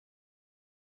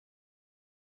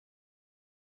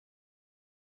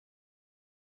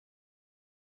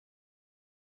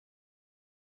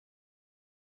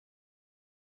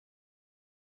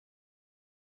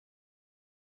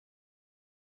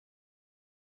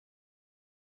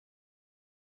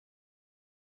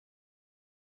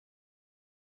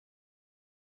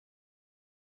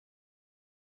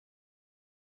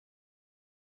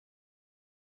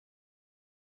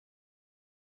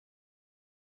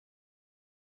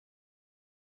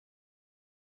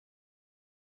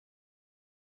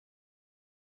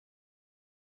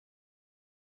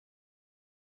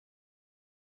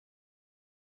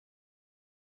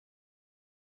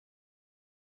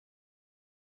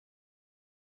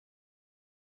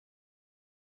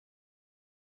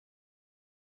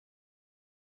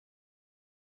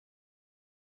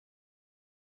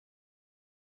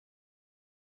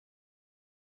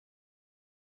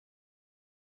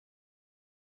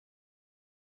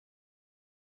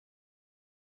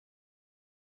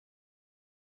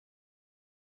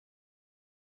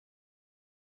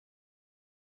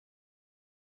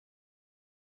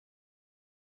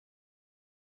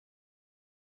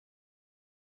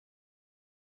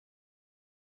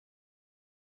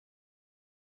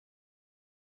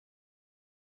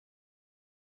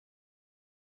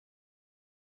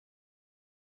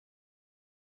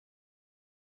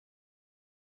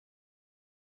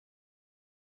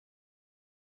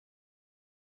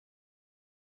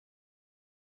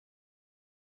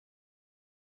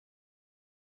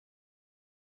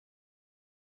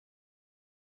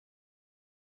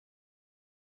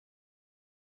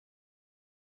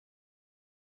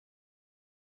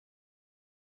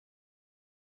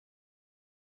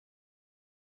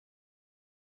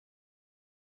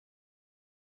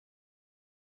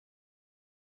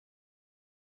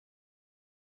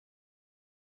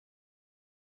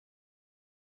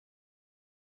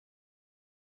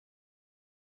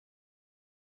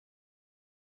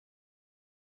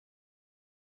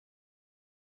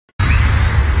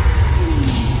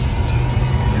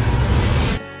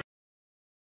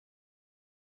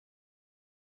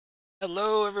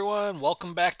Hello, everyone.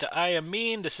 Welcome back to I Am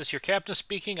Mean. This is your captain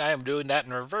speaking. I am doing that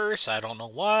in reverse. I don't know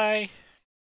why.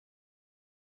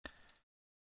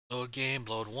 Load game,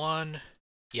 load one.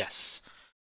 Yes.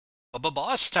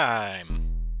 Boss time.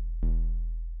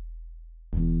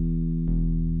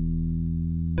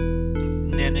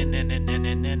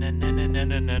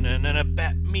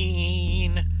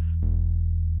 Batmean.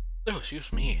 Oh,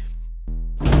 excuse me.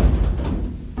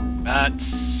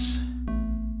 That's.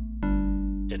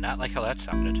 Did not like how that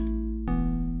sounded.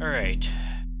 Alright.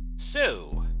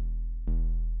 So.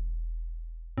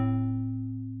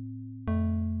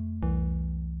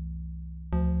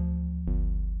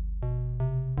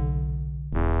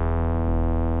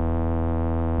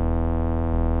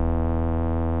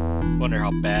 Wonder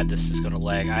how bad this is going to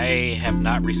lag. I have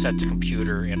not reset the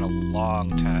computer in a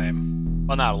long time.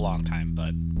 Well, not a long time,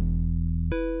 but...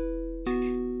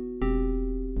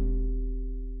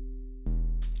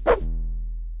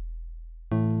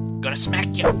 Gonna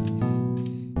smack you.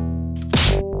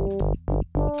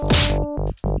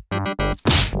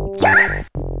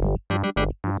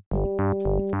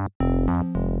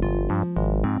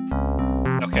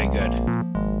 Okay, good.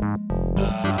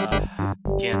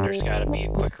 Again, there's gotta be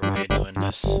a quicker way of doing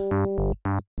this.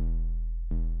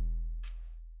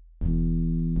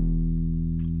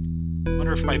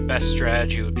 Wonder if my best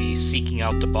strategy would be seeking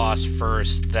out the boss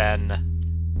first, then...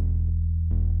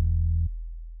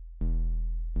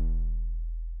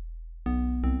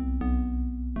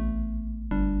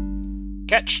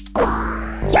 Catch!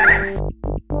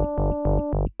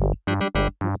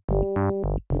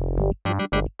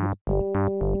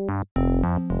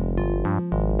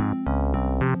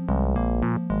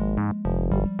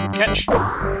 Catch!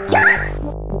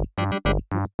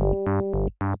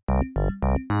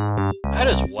 Might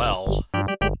as well.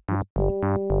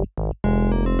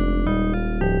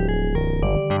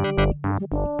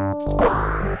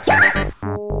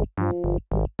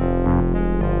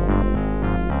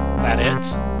 That it?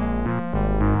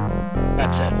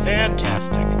 That's it.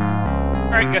 Fantastic.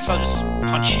 Alright, guess I'll just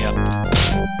punch you.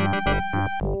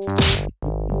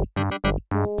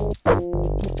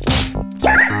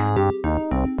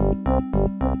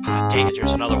 Ah, dang it,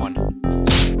 there's another one.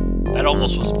 That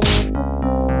almost was...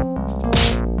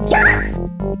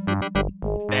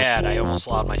 bad. I almost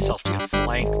allowed myself to get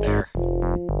flanked there.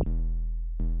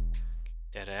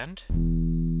 Dead end.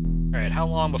 Alright, how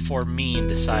long before Meen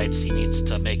decides he needs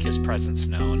to make his presence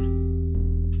known?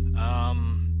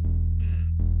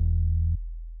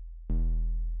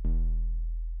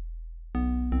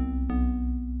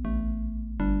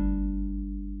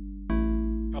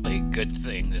 Probably a good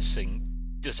thing this thing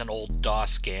is an old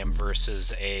DOS game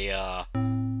versus a,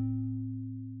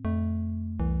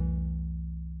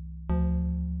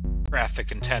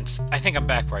 graphic intense. I think I'm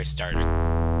back where I started.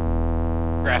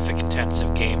 Graphic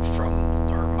intensive game from,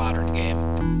 or modern game.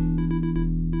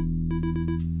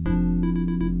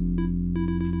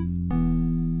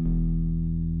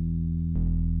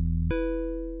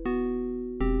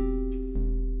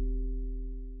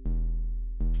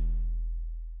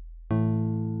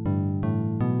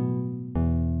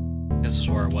 This is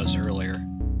where it was earlier.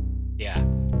 Yeah.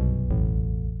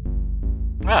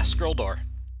 Ah, scroll door.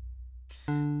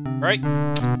 Right.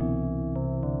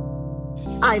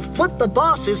 I've put the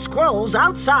boss's scrolls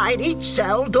outside each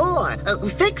cell door.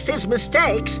 Fix his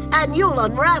mistakes, and you'll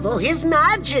unravel his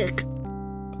magic.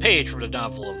 A page from the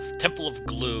novel of Temple of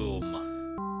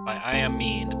Gloom by I Am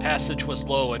Mean. The passage was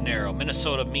low and narrow.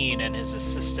 Minnesota Meen and his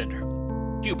assistant,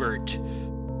 Hubert,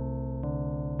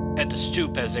 had to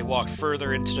stoop as they walked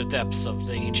further into the depths of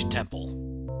the ancient temple.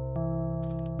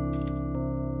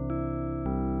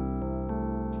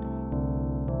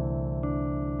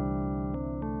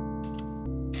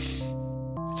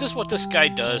 Is this what this guy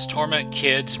does? Torment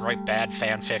kids and write bad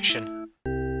fan fiction?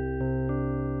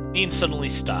 Meen suddenly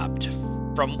stopped.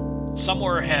 From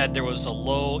somewhere ahead there was a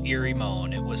low, eerie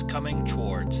moan. It was coming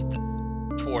toward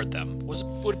them.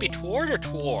 Would it be toward or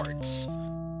towards?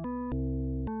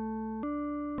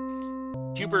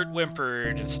 Hubert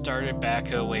whimpered and started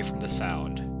back away from the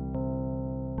sound.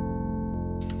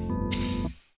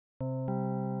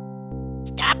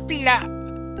 Stop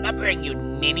blubbering, you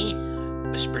ninny,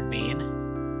 whispered Meen.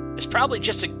 It's probably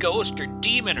just a ghost or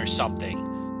demon or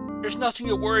something. There's nothing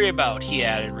to worry about, he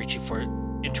added, reaching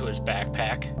into his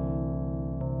backpack.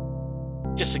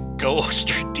 Just a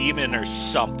ghost or demon or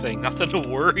something. Nothing to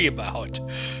worry about.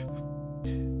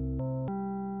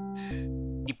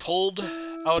 He pulled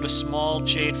out a small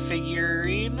jade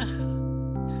figurine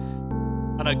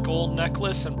on a gold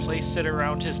necklace and placed it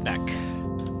around his neck.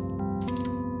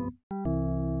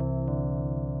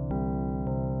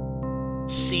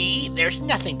 See? There's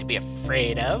nothing to be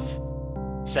afraid of,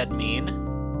 said Meen.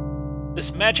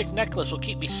 This magic necklace will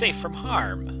keep me safe from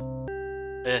harm.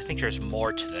 I think there's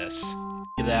more to this.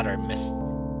 Either that or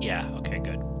Yeah, okay,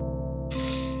 good.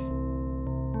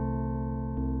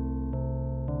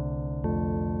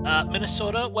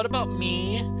 Minnesota, what about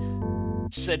me?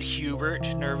 Said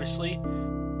Hubert nervously.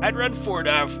 I'd run for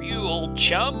it for you, old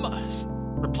chum,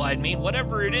 replied Meen.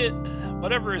 Whatever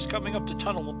is coming up the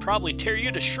tunnel will probably tear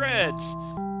you to shreds.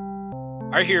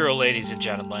 Our hero, ladies and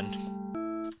gentlemen.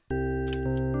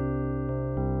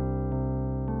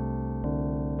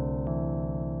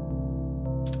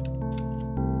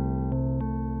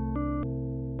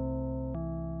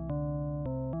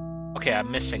 Okay,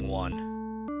 I'm missing one.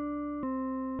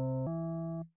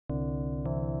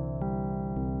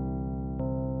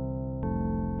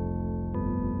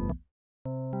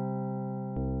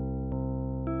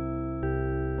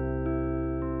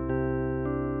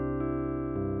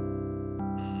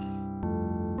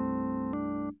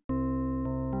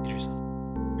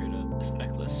 This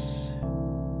necklace.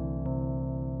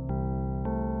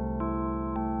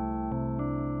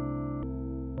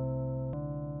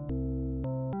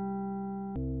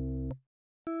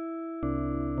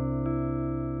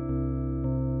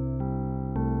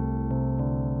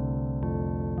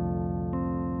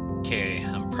 Okay,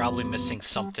 I'm probably missing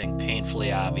something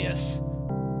painfully obvious.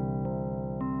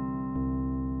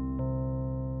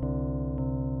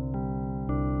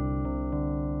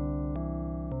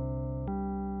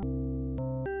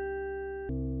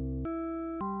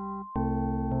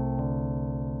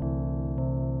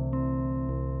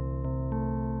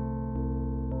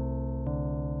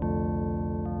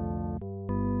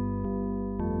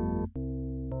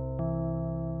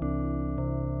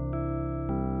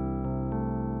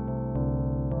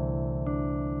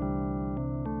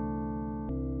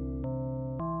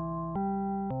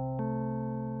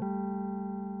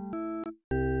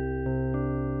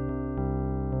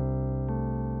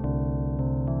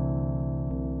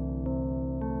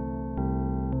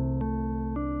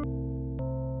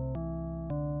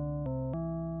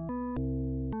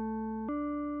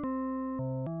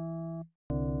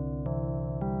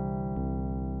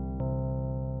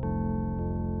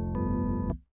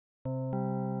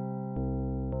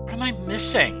 What am I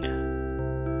missing?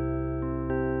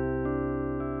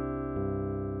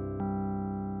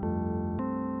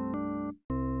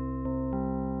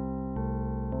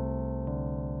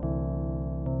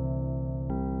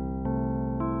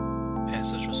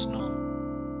 Passage was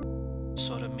known.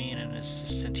 Sort of Meen and his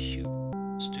assistant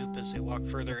Hugh stoop as they walk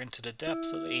further into the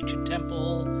depths of the ancient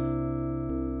temple.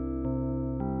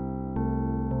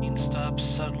 Meen stops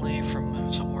suddenly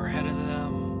from somewhere ahead of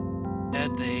them.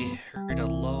 They heard a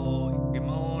low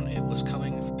moan. It was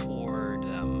coming toward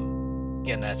them.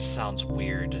 Again, that sounds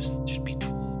weird. It should be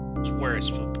where it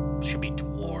should be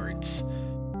towards.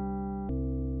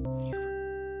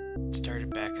 Hubert started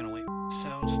backing away from the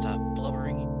sound. Stopped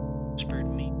blubbering. He whispered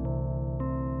me.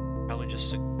 Probably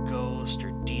just a ghost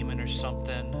or demon or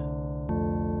something.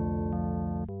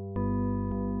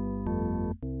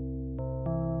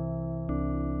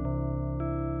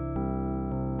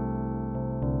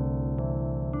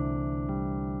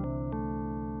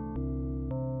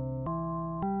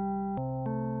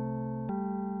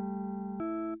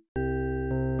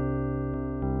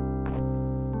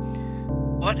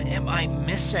 What am I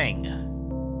missing?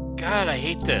 God, I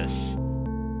hate this.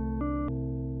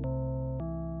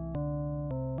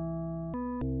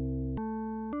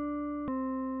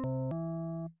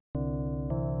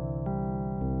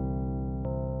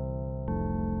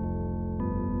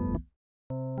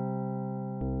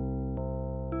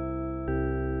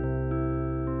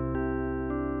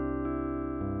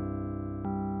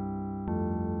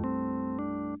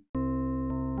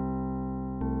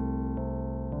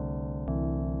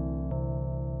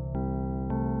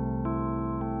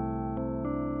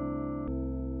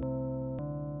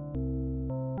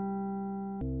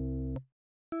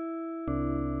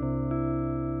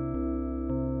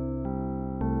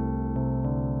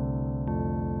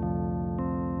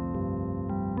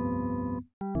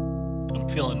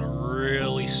 Feeling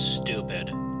really stupid.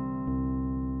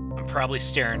 I'm probably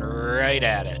staring right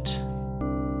at it.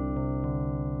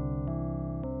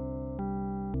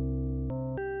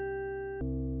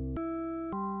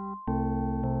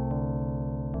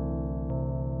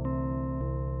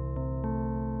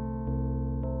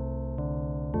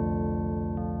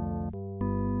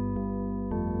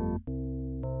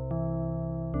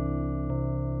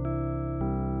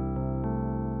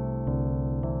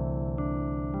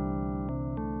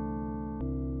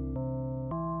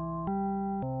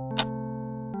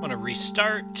 I'm gonna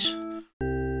restart.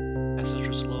 Passage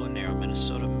was low and narrow.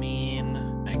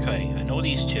 Okay, I know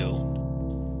these two.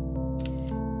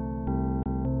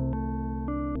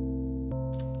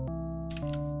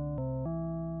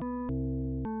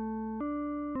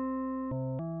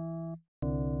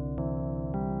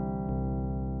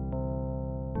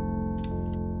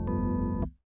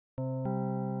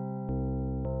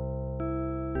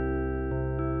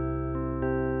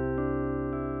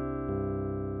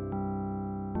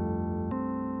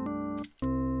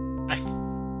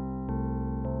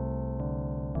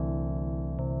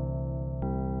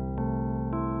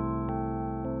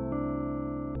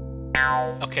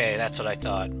 Okay, that's what I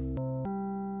thought.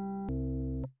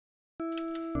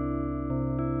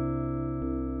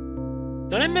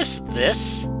 Did I miss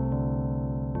this?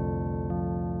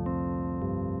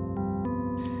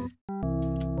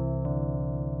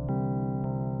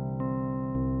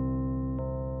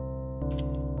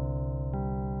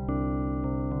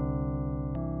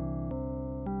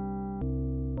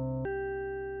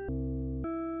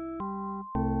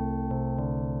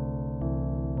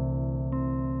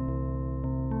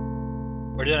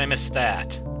 Or did I miss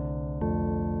that?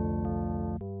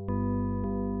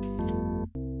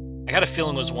 I got a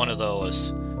feeling it was one of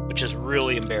those, which is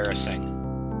really embarrassing.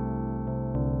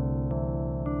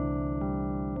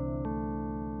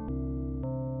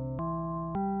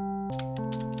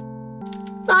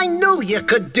 I knew you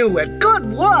could do it.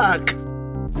 Good work.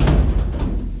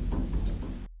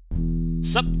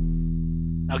 Sup?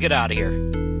 Now get out of here.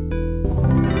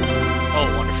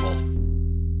 Oh, wonderful.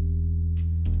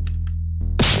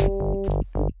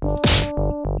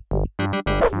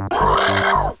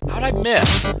 How'd I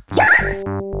miss?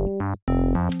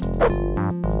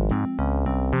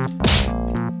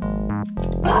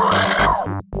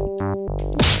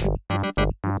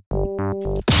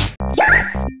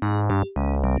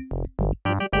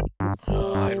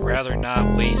 I'd rather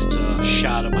not waste a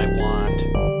shot of my wand.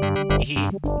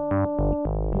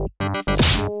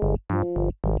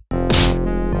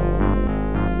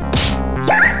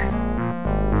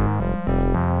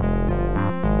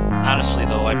 Honestly,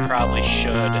 though, I probably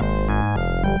should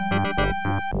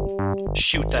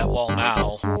shoot that wall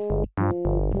now.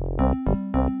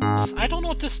 I don't know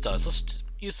what this does. Let's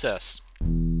use this.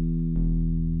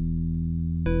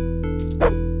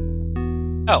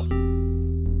 Oh.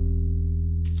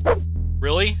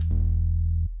 Really?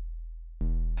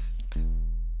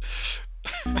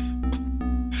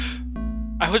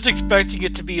 I was expecting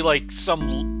it to be like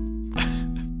some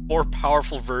more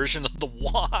powerful version of the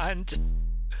wand.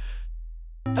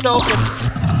 Hadouken!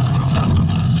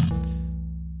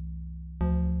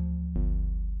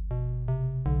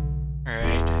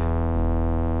 Alright.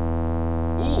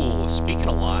 Ooh, speaking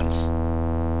of wands.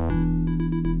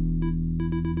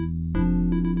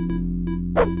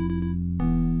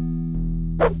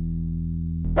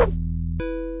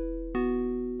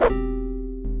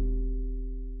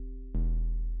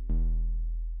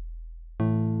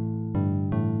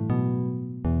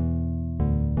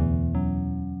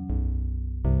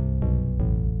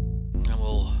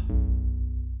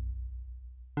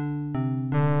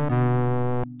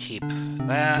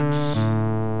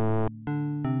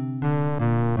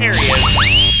 There he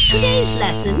is. Today's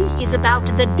lesson is about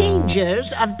the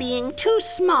dangers of being too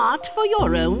smart for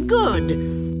your own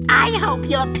good. I hope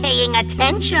you're paying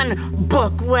attention,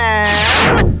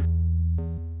 bookworm.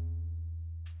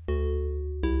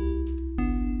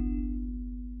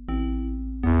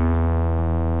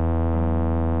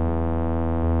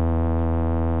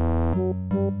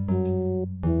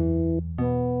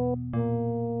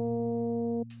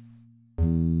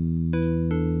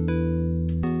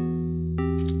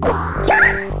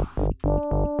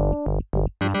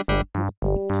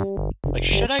 Like,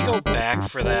 should I go back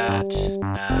for that?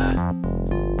 Nah.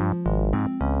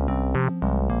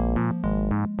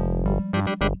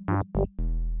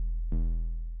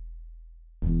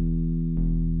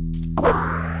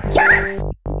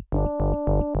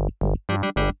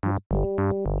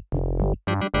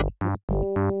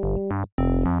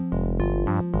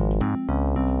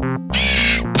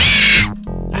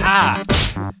 Ah!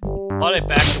 Thought I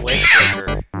backed away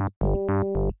quicker.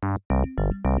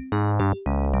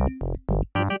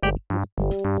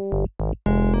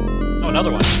 Oh,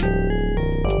 another one.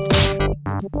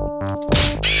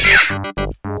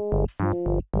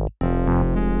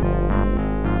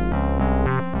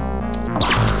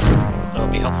 That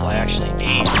would be helpful. I actually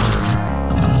aimed.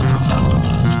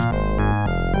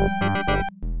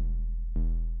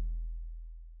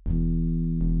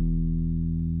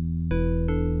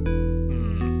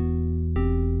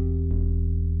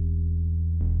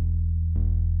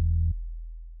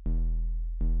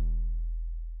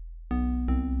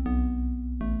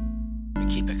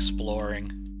 Keep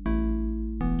exploring.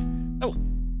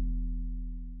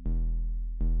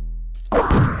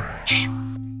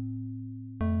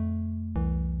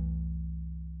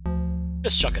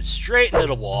 Just chuck it straight into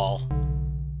the wall.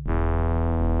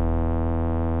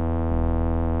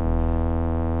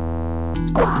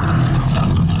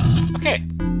 Okay.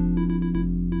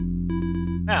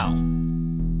 Now.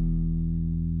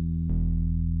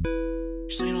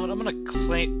 Actually, you know what? I'm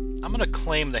gonna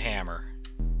claim the hammer.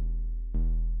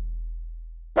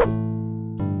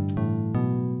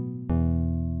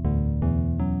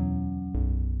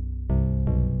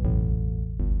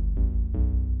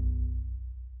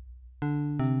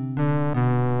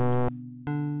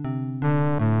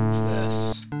 What's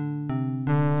this?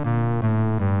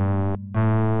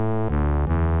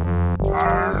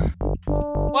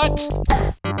 What?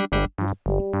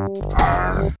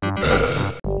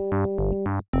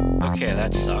 Okay,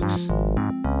 that sucks.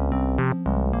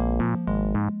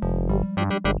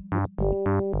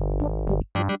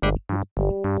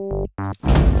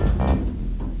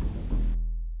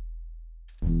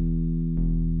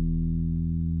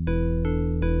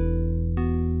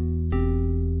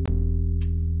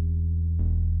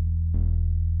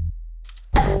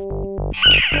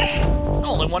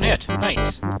 Only one hit.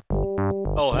 Nice.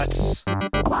 Oh, that's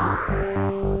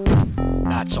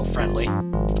not so friendly.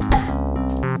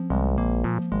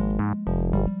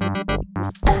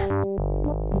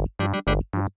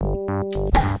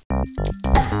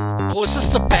 Oh, is this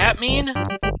the Batman?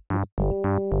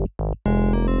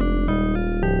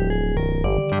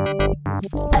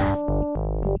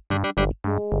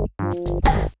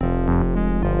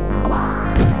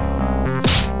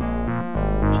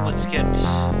 Well, let's get...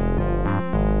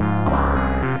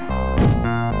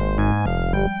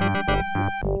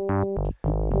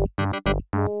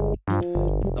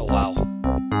 Oh, wow.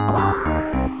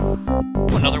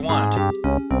 Oh, another wand.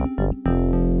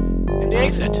 And the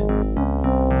exit.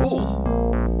 Ooh.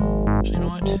 So you know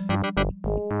what?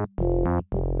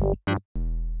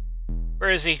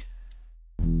 Where is he?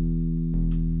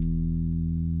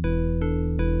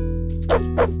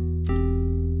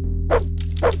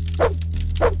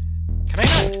 Can I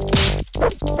not?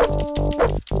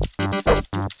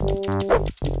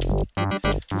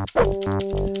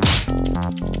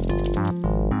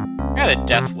 I got a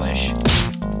death wish.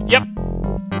 Yep.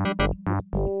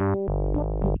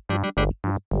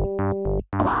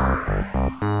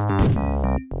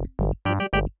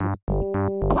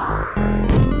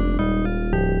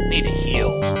 Need to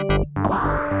heal.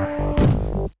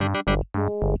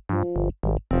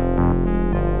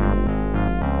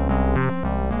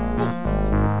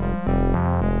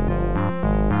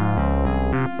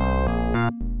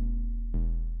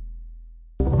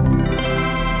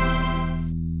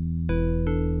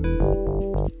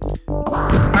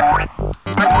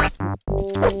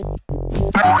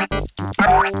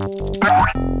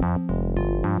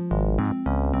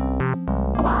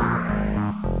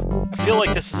 I feel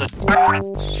like this is a...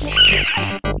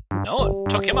 No, it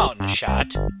took him out in a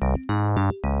shot.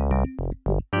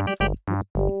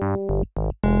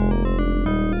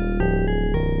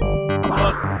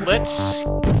 But let's...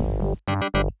 Oh,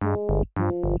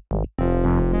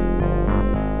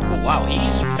 wow,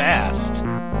 he's fast.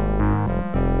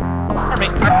 Pardon me.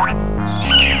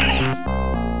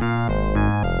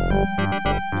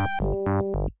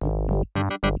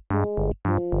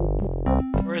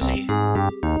 Where is he?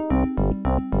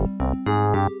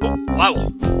 Oh, wow.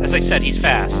 As I said, he's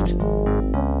fast.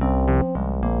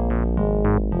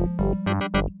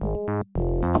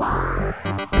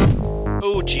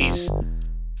 Oh, jeez.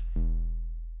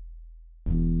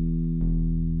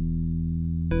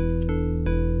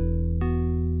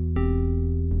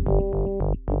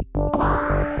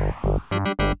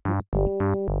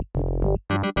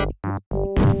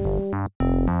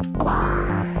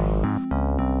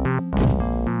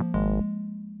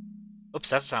 Oops,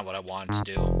 that's not what I wanted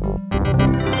to do.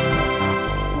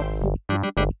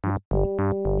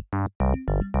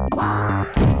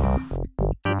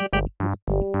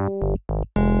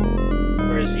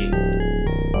 Where is he?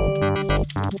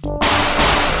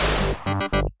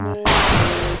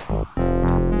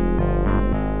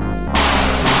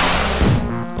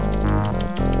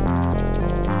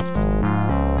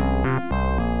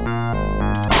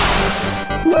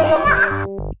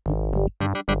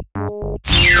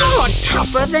 You're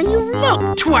tougher than you look,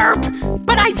 twerp.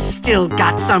 But I've still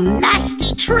got some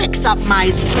nasty tricks up my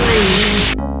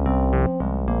sleeve.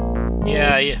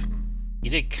 Yeah, you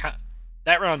did.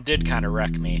 That round did kind of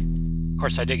wreck me. Of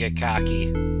course, I did get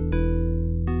cocky.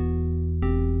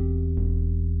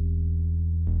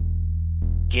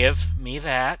 Give me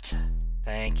that.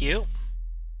 Thank you.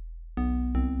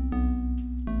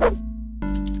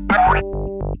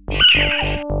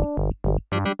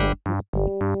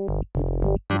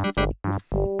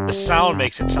 The sound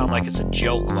makes it sound like it's a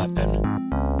joke weapon.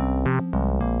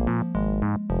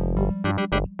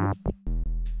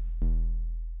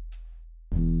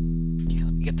 Okay,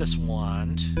 let me get this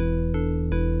wand.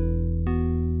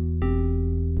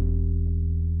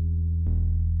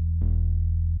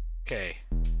 Okay.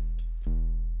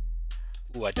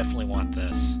 Ooh, I definitely want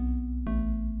this.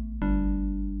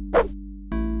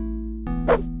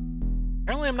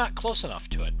 Apparently I'm not close enough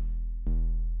to it.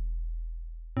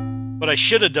 What I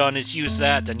should have done is use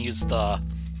that, then use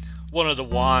one of the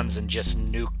wands and just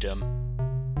nuked him.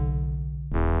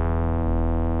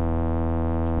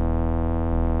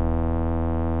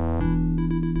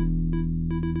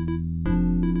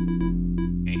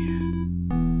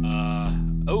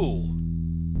 Oh.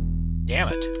 Damn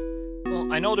it.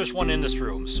 Well, I know there's one in this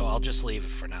room, so I'll just leave it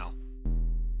for now.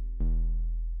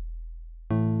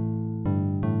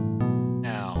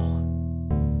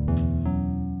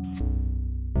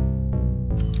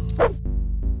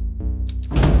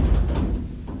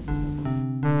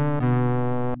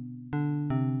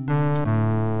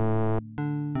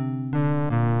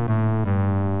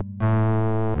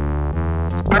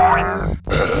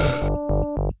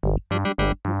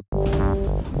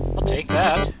 I'll take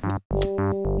that.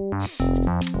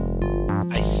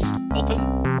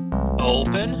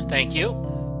 Open. Thank you.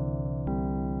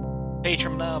 Page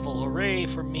from novel. Hooray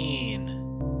for Meen.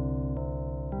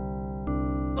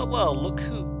 Oh, well, look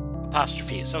who...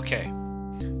 Apostrophes. Okay.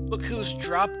 Look who's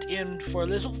dropped in for a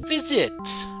little visit,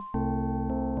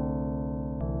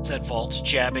 said Vault,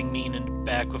 jabbing Meen in the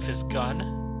back with his gun.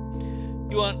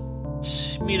 You want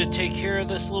me to take care of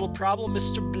this little problem,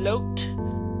 Mr. Bloat?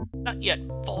 Not yet,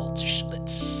 Vault.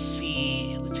 Let's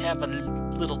see. Let's have a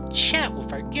little chat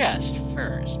with our guest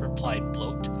first, replied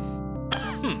Bloat.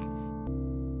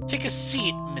 Take a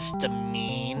seat, Mr.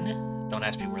 Meen. Don't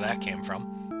ask me where that came from.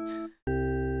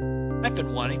 I've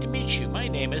been wanting to meet you. My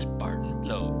name is Barton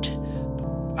Bloat.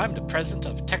 I'm the president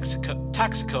of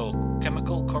Toxico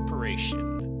Chemical Corporation.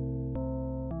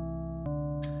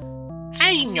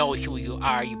 I know who you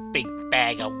are, you big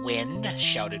bag of wind,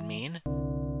 shouted Meen.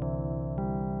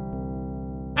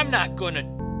 I'm not gonna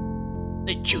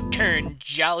let you turn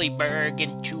Jollyburg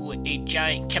into a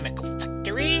giant chemical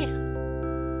factory.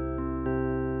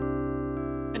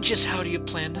 And just how do you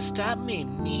plan to stop me,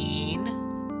 Meen?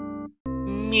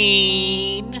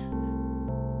 Meen?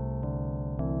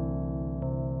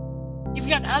 You've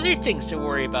got other things to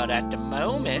worry about at the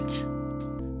moment.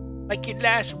 Like your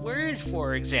last words,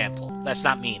 for example. That's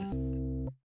not Meen.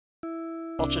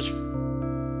 I'll just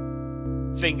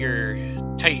finger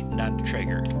tighten on the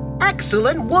trigger.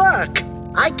 Excellent work!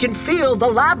 I can feel the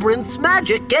labyrinth's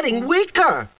magic getting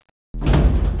weaker.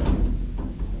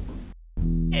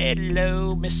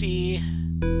 Hello, Missy.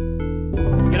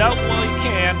 Get out while you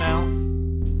can now.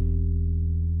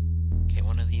 Okay,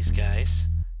 one of these guys.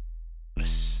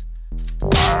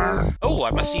 Oh,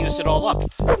 I must have used it all up.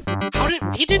 How did...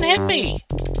 He didn't hit me!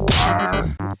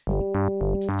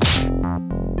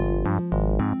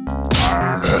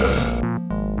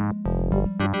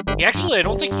 Actually, I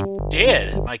don't think he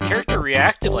did. My character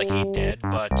reacted like he did,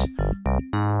 but he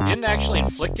didn't actually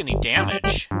inflict any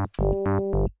damage.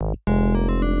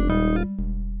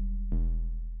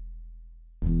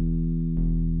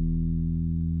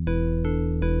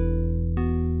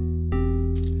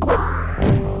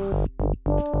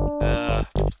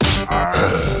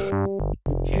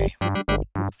 Okay.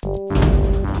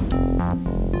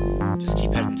 Just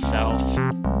keep heading south.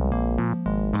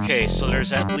 Okay, so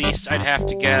there's at least, I'd have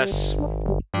to guess...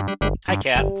 Hi,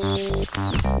 cat.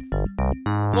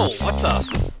 Whoa, what the?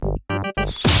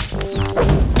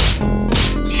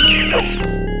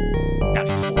 Got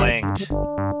flanked.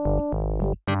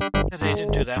 They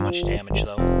didn't do that much damage,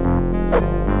 though.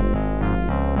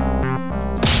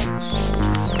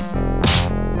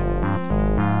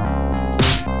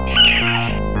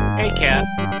 Hey, cat.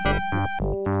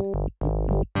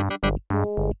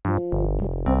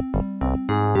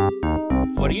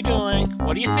 What are you doing?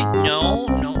 What do you think? No,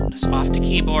 it's off the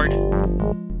keyboard.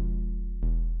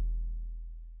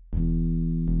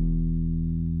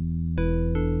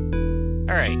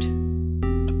 Alright.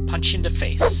 Punch in the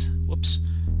face. Whoops.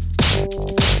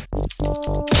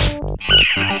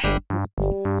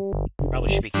 Probably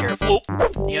should be careful.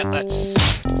 Yeah, that's...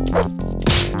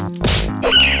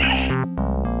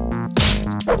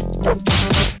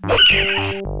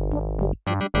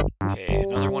 Okay,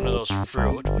 another one of those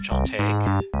fruit, which I'll take.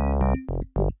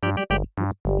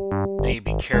 Need to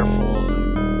be careful.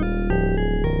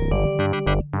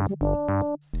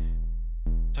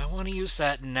 Do I want to use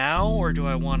that now, or do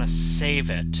I want to save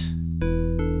it?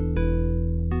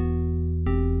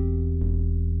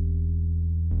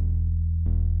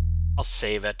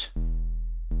 save it.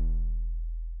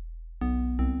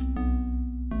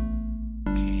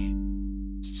 Okay.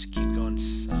 Just keep going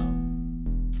south.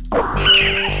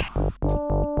 I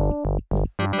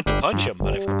meant to punch him,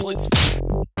 but I've completely...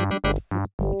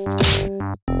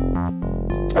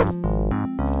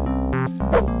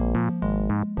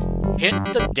 Hit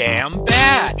the damn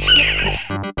bat!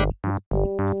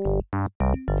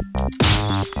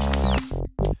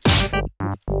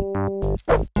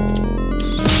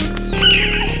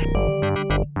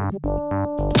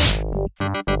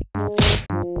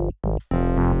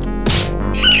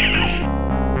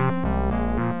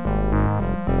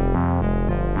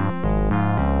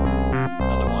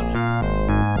 Another one.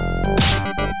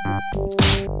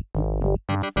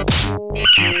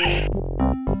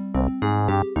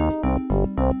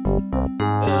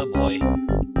 Oh boy.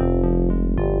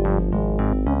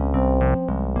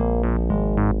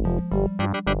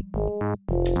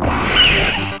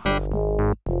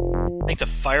 I think the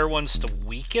fire one's the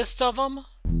weakest of them?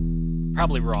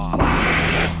 Probably wrong.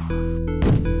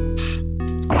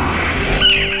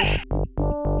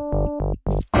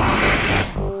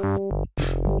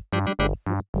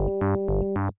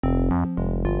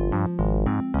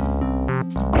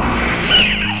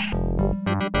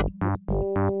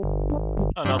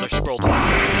 Another scroll door.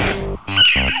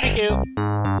 Thank you.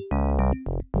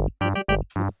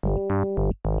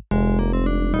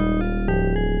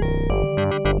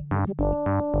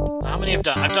 How many have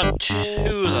done? I've done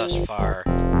 2 thus far.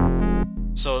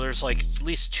 So there's like at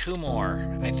least 2 more,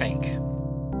 I think.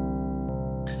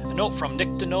 A note from Nick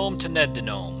the Gnome to Ned the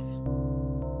Gnome.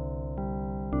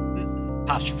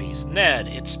 Apostrophes. Ned,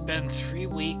 it's been 3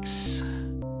 weeks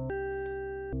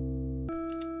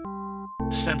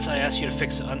since I asked you to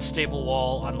fix an unstable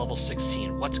wall on level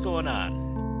 16. What's going on?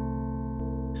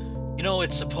 You know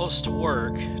it's supposed to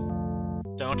work,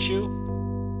 don't you?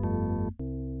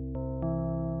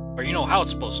 Or you know how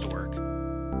it's supposed to work.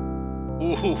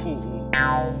 Ooh.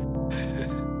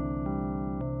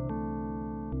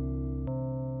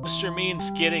 Mr.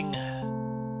 Meen's getting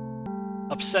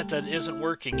upset that it isn't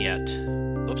working yet.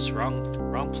 Oops,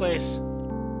 wrong place.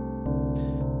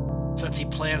 Since he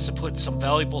plans to put some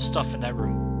valuable stuff in that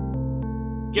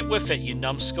room. Get with it, you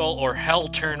numbskull, or hell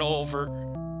turn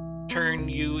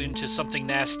you into something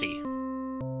nasty.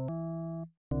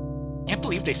 Can't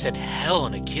believe they said hell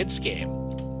in a kid's game.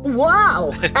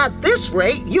 Wow! At this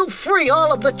rate, you'll free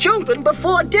all of the children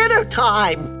before dinner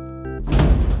time!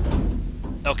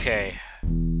 Okay.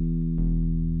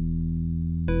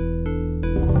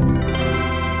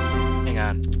 Hang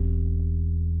on.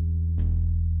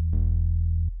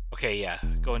 Okay, yeah.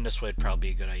 Going this way would probably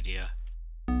be a good idea.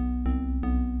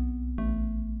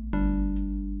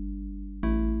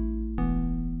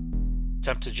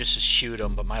 Tempted just to shoot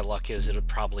him, but my luck is it'll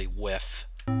probably whiff.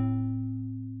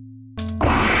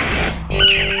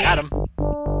 Got him.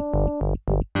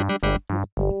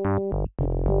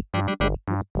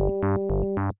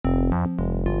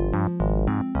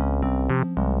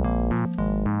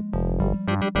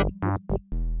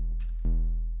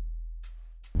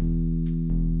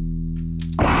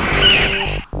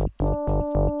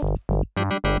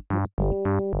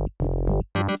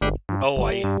 Oh,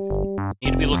 I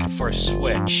need to be looking for a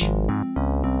switch.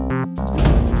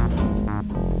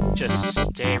 Just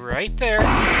stay right there.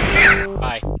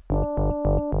 Bye.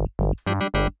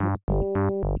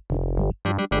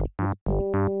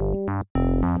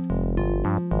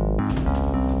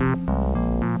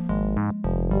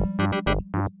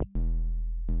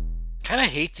 Kinda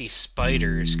hate these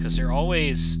spiders, because they're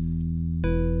always...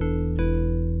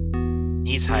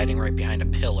 He's hiding right behind a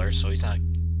pillar, so he's not...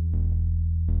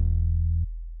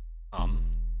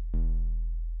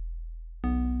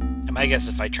 And I guess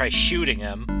if I try shooting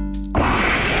him...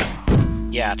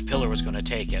 Yeah, the pillar was going to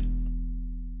take it.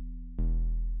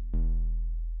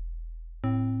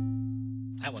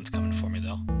 That one's coming for me,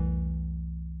 though.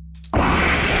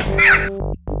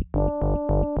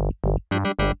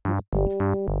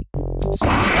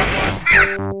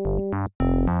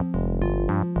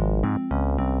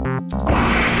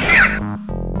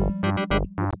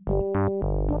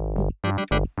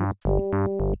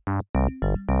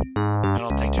 I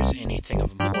don't think there's anything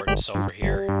of importance over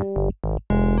here.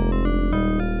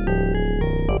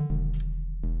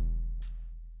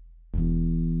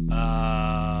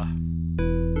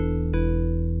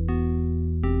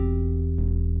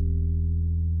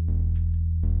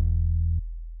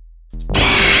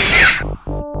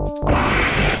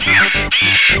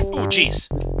 Oh, jeez.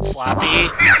 Sloppy.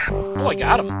 Oh, I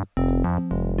got him.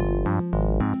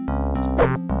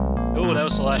 Oh, that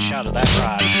was the last shot of that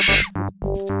rod.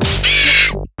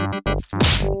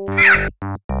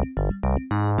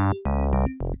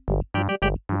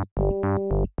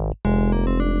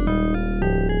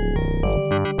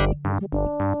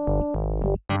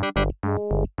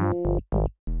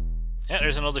 Yeah,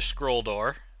 there's another scroll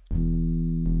door.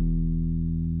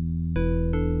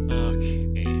 Okay.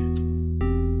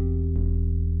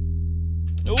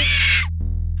 Nope.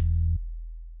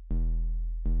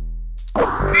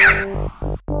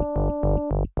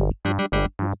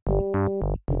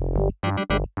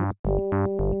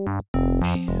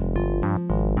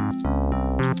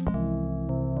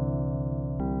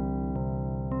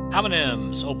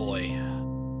 Homonyms, oh boy.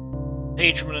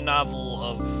 Page from the novel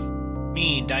of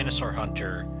Meen, Dinosaur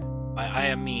Hunter by I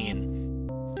Am Meen.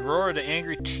 The roar of the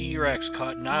angry T-Rex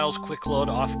caught Niles' quick load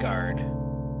off guard.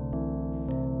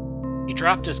 He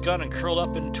dropped his gun and curled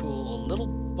up into a little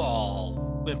ball,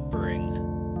 whimpering.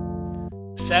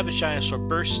 The savage dinosaur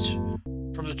burst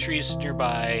from the trees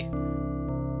nearby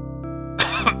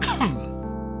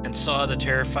and saw the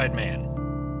terrified man.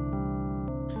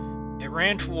 It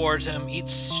ran towards him, each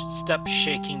step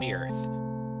shaking the earth.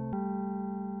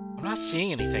 I'm not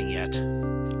seeing anything yet.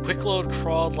 Quickload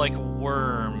crawled like a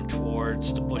worm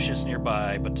towards the bushes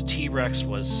nearby, but the T-Rex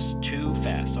was too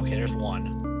fast. Okay, there's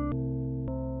one.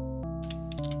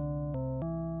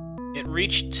 It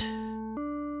reached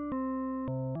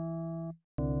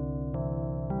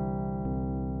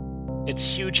its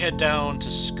huge head down to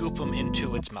scoop him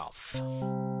into its mouth.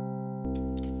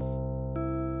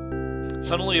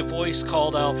 Suddenly a voice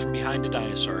called out from behind the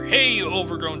dinosaur. Hey, you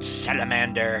overgrown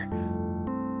salamander!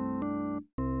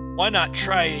 Why not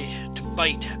try to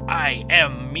bite I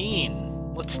Am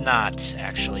Meen? Let's not,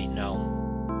 actually, no.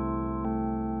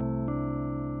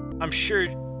 I'm sure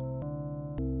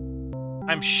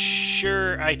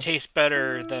I taste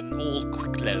better than old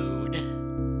Quickload.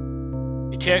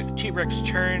 The T-Rex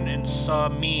turned and saw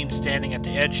Meen standing at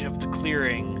the edge of the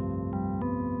clearing.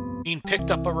 Meen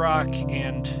picked up a rock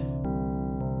and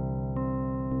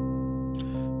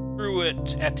threw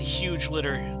it at the huge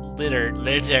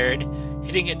lizard,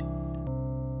 hitting it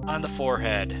on the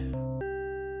forehead.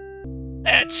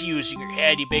 That's using your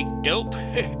head, you big dope.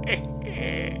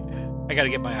 I gotta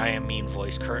get my I Am Meen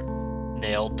voice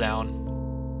nailed down.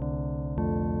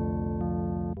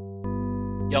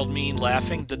 Yelled Meen,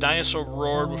 laughing. The dinosaur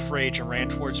roared with rage and ran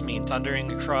towards Meen,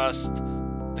 thundering across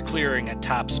the clearing at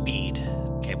top speed.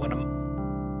 Okay,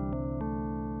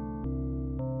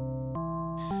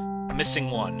 I'm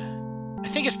missing one. I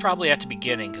think it's probably at the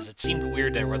beginning, because it seemed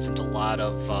weird there wasn't a lot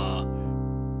of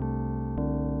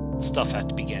stuff at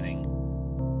the beginning.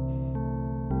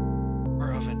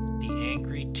 Or of it, the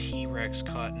angry T-Rex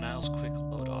caught Niles' quick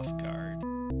load off guard.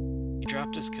 He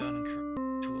dropped his gun and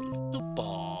curled to a little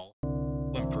ball,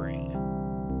 whimpering.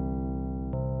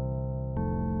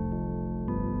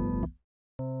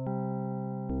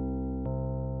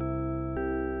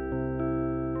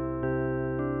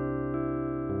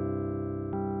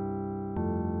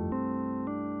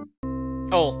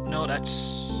 Oh, no,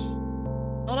 that's...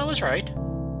 Oh, that was right.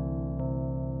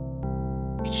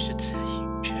 Reached its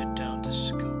huge head down to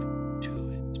scoop to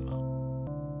its mouth.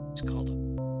 It's called a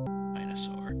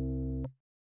dinosaur.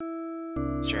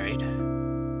 That's right.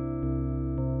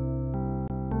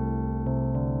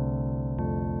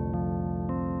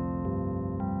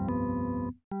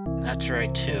 That's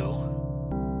right, too.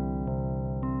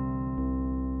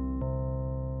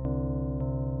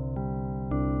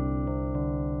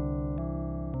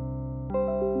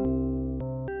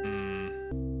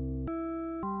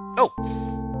 Oh!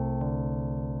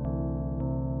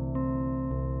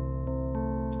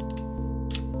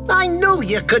 I knew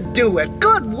you could do it.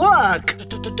 Good work.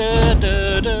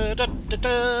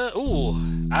 Ooh,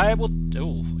 I will.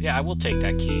 Ooh, yeah, I will take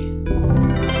that key.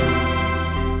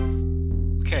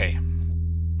 Okay.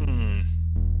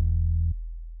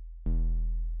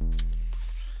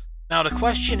 Now the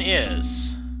question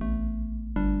is,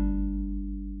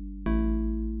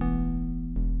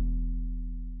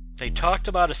 they talked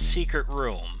about a secret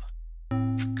room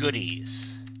of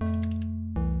goodies.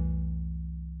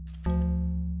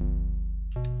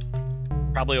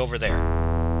 Probably over there.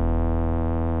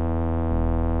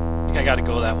 I think I gotta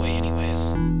go that way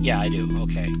anyways. Yeah, I do.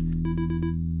 Okay.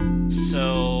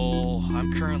 So,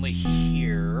 I'm currently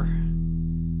here.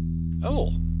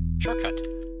 Oh, shortcut.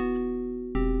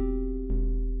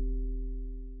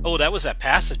 Oh, that was that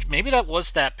passage. Maybe that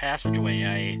was that passageway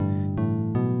I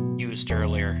used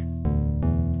earlier.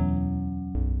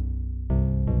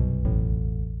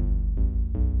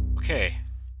 Okay.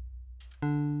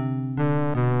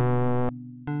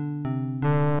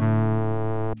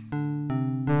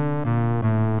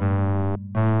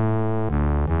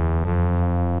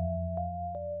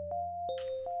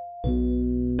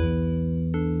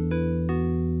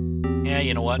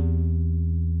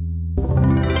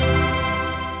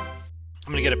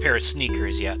 get a pair of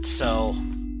sneakers yet, so...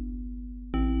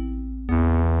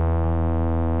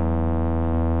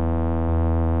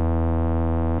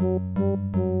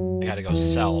 I gotta go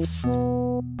south.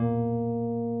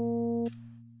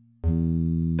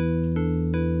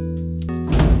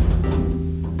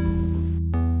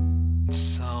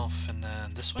 South, and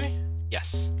then this way?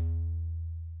 Yes.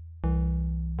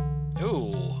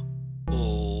 Ooh.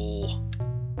 Ooh.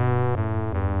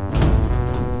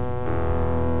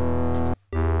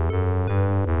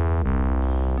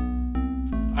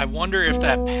 I wonder if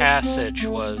that passage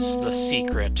was the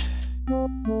secret. You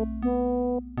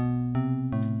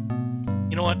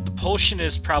know what? The potion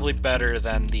is probably better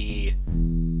than the...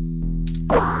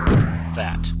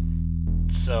 that.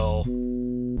 So...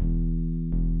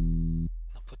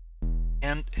 I'll put...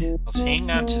 and I'll hang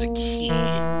on to the key.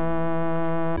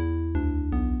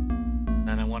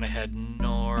 Then I want to head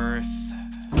north.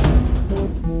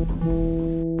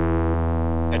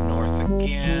 Head north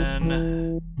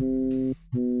again.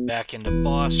 Back into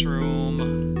boss room.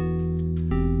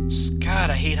 God,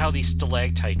 I hate how these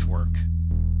stalactites work.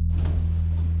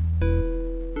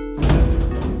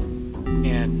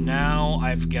 And now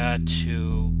I've got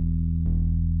to...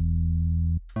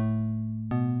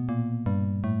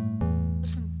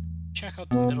 check out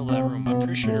the middle of that room. I'm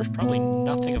pretty sure there's probably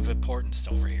nothing of importance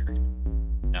over here.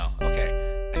 No,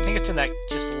 okay. I think it's in that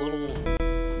just a little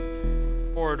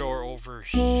corridor over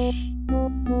here.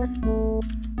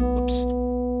 Whoops.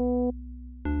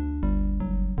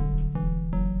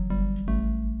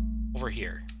 Over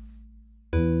here.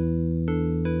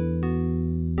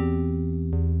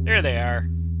 There they are.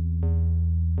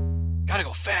 Gotta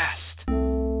go fast.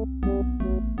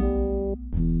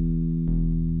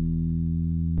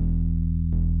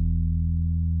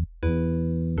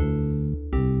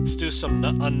 Let's do some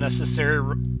unnecessary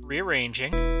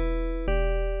rearranging.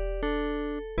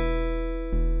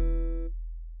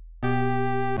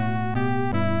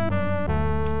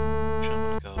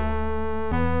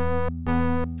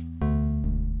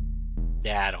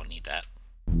 Yeah, I don't need that.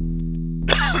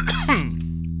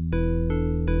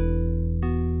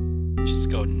 Just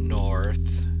go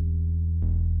north.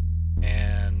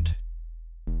 And...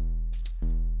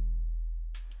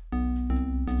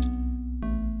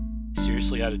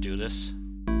 seriously gotta do this?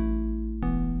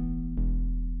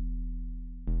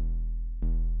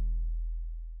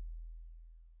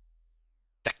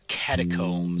 The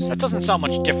catacombs. That doesn't sound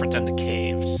much different than the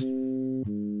caves.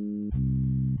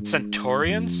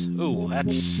 Centaurians? Ooh,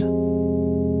 that's a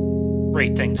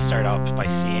great thing to start out by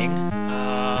seeing.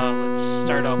 Let's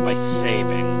start out by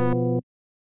saving.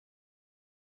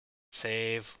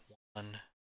 Save. 1.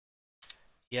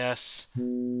 Yes.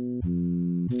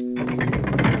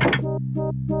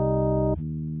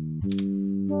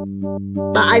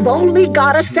 I've only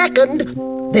got a second.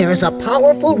 There's a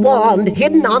powerful wand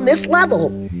hidden on this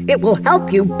level. It will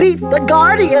help you beat the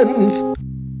Guardians.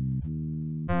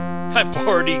 I've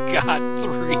already got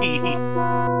 3.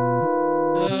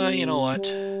 You know what?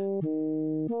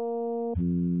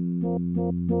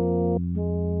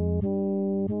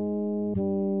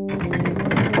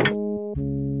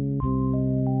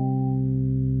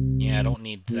 Yeah, I don't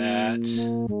need that.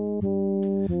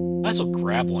 Might as well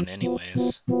grab one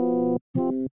anyways.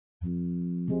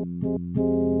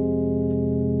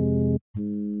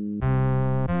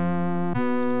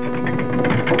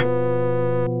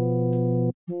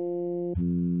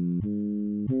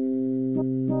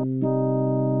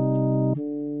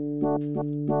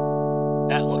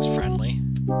 That looks friendly.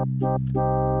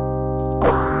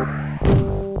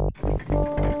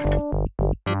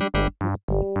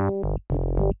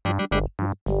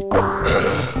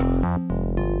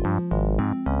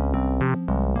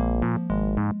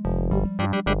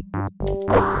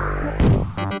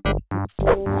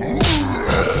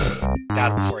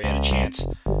 Got him before he had a chance.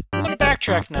 I'm gonna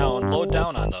backtrack now and load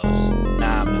down on those.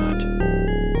 Nah, I'm not.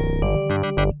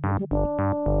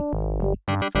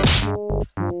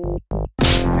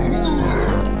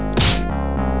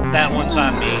 That one's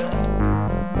on me.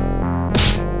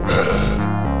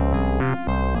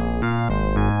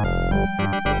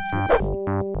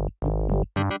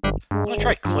 I'm gonna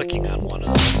try clicking on one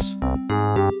of those.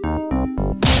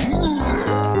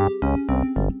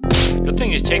 Good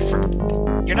thing you take for...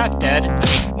 You're not dead. I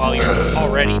mean, well, you're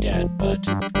already dead, but...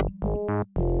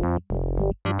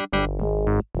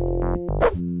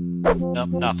 Nope,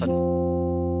 nothing.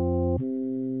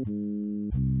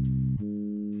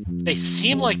 They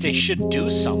seem like they should do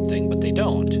something, but they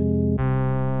don't.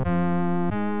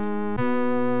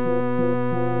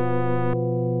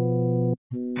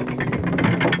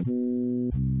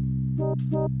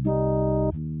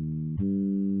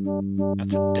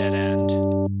 That's a dead end.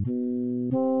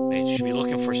 Wait, you should be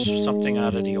looking for something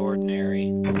out of the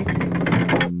ordinary.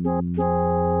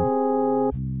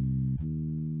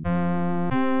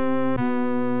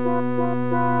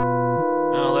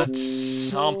 Well, that's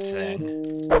something.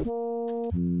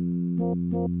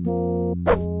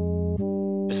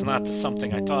 It's not the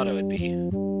something I thought it would be.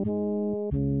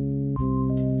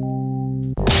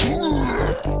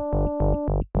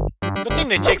 Good thing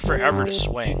they take forever to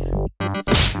swing.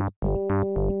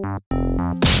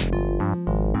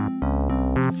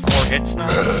 4 hits now?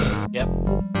 Yep.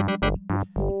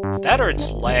 That or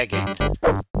it's lagging.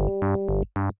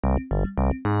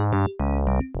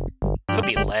 Could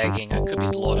be lagging, I could be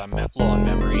low on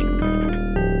memory.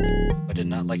 I did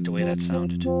not like the way that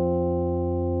sounded.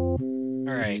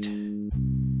 Alright.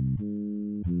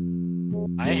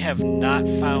 I have not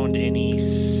found any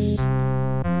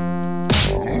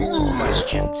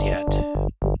questions yet.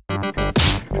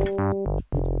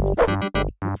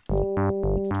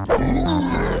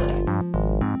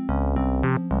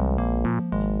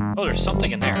 Oh, there's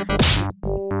something in there.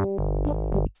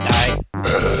 Die.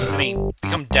 I mean,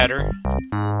 become deader.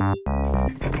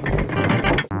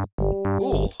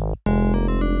 Ooh.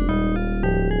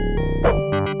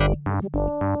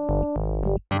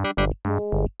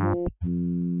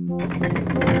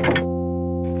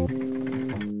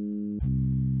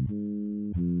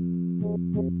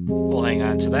 We'll hang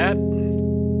on to that.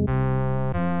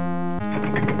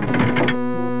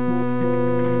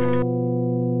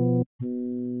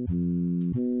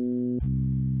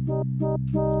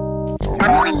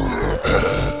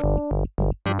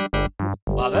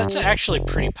 Wow, that's actually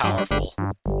pretty powerful. It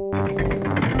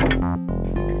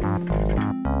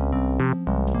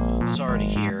was already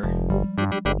here.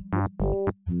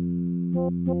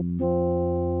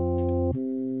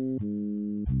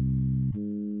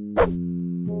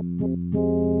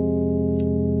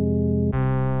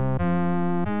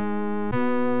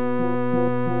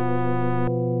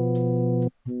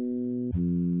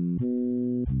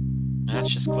 That's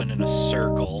just going in a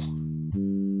circle.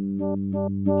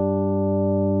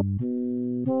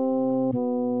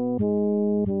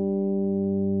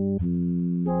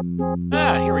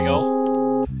 Ah, here we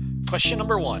go. Question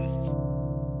number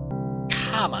 1.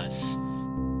 Commas.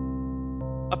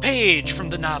 A page from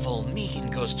the novel Meen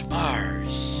Goes to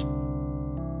Mars.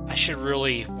 I should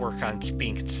really work on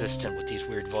being consistent with these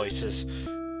weird voices.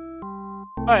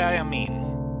 Hi, I am Meen.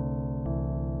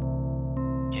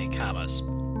 Okay, commas.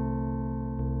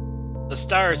 The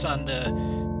stars on the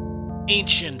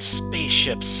ancient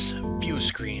spaceship's view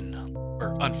screen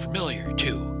were unfamiliar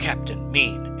to Captain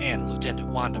Meen and Lieutenant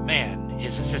Wanda Mann,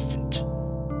 his assistant.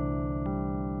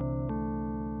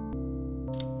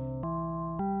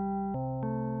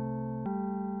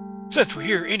 Since we're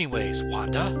here anyways,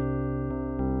 Wanda.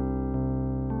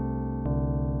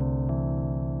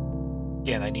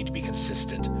 Again, I need to be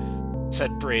consistent,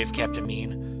 said brave Captain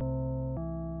Meen.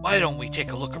 Why don't we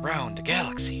take a look around the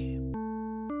galaxy?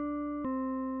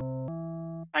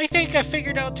 I think I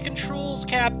figured out the controls,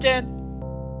 Captain,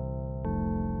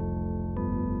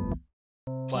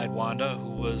 replied Wanda, who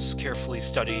was carefully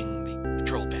studying the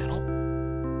control panel.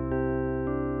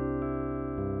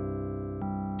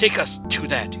 Take us to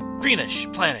that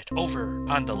greenish planet over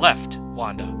on the left,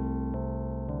 Wanda,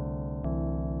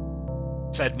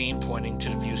 said Meen, pointing to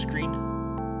the view screen.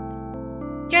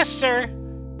 Yes, sir,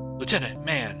 Lieutenant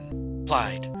Mann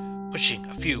replied, pushing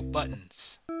a few buttons.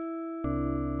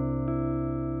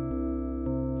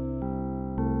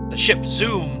 The ship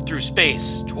zoomed through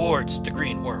space towards the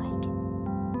green world.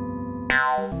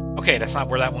 Okay, that's not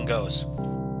where that one goes.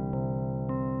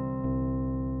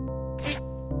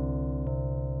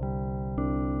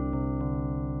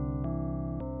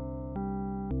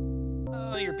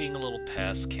 Oh, you're being a little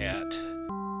pest, cat.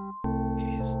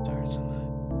 Okay, stars on that.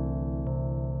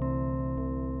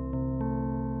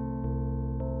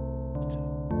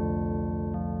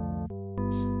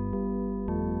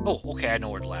 Oh, okay, I know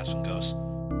where the last one goes.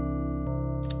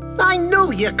 I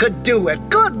knew you could do it.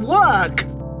 Good work.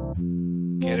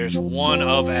 Okay, there's one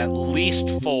of at least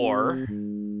 4.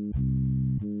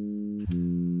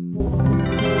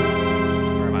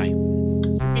 Where am I?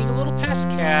 You're being a little pest,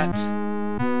 cat.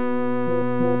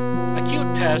 A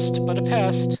cute pest, but a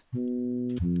pest.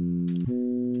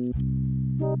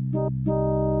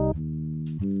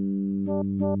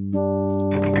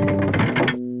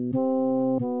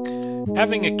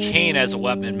 Having a cane as a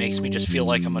weapon makes me just feel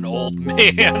like I'm an old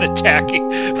man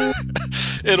attacking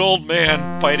an old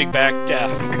man fighting back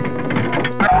death.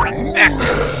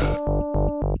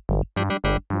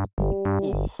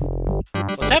 Ooh.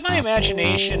 Was that my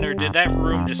imagination, or did that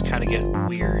room just kind of get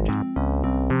weird?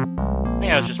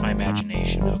 was just my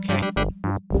imagination, okay?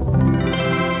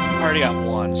 I already got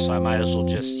one, so I might as well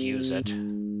just use it.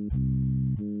 You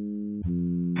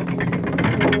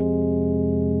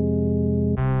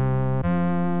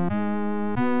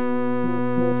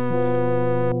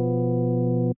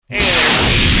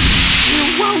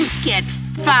won't get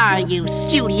far, you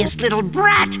studious little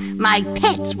brat. My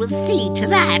pets will see to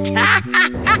that.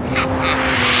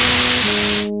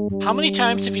 How many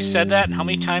times have you said that, and how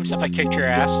many times have I kicked your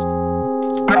ass?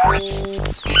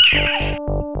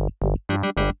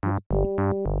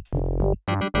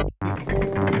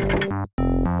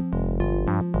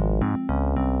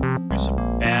 There's a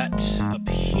bat up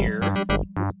here.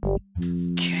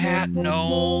 Cat,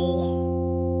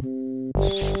 no.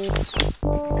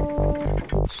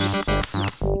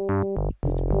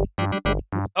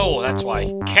 Oh, that's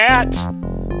why. Cat!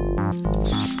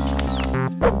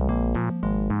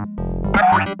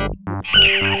 You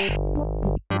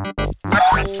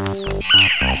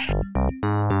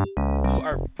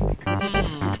are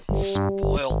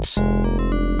spoiled.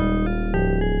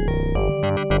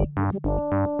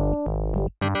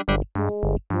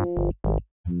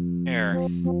 There.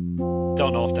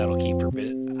 Don't know if that'll keep her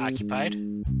occupied.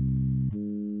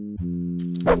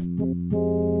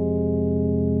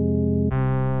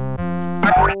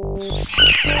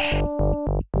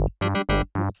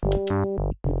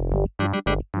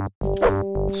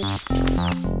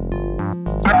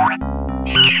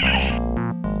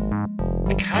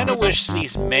 I kinda wish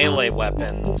these melee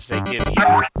weapons they give you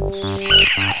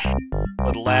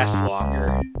would last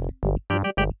longer.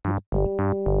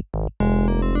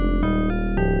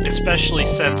 Especially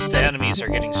since the enemies are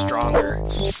getting stronger.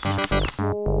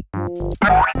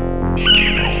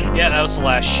 Yeah, that was the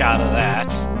last shot of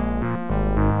that.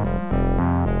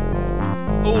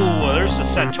 Ooh, there's the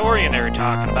Centaurian they were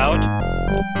talking about.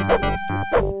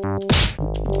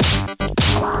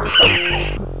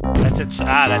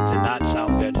 That did not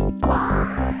sound good.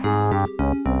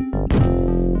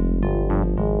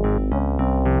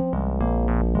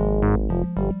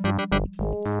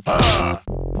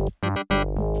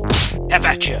 Have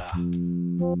at ya!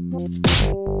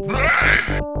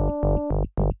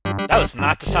 That was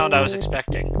not the sound I was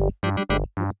expecting.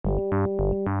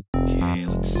 Okay,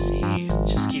 let's see.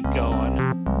 Let's just keep going.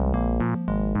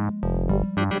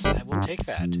 Yes, I will take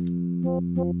that.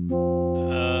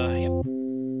 Yep.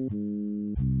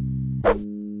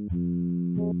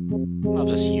 I'll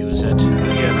just use it.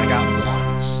 Again, I got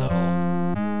one, so...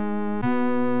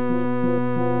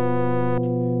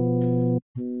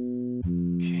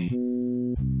 Okay.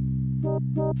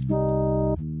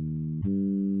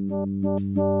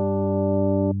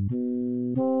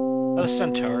 Is that a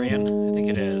Centaurian? I think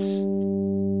it is.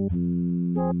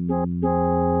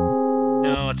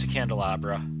 No, it's a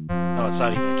candelabra. No, it's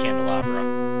not even a candelabra.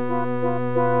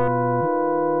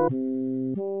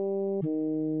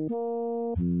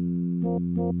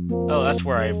 Oh, that's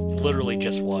where I literally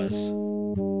just was.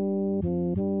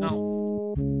 Oh.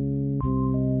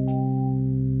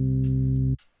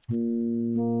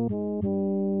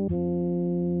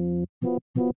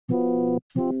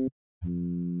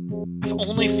 I've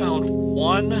only found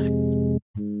one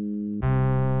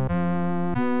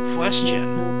question.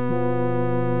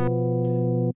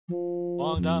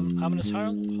 Long, ominous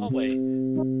hallway.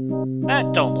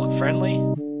 That don't look friendly.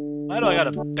 Why do I got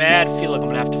a bad feeling I'm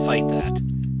gonna have to fight that?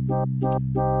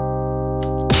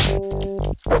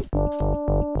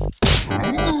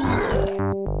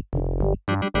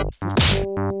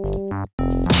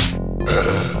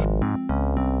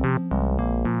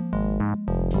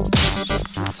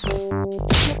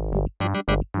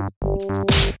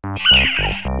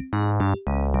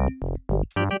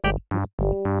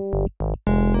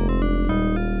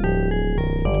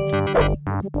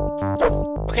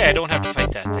 Okay, I don't have to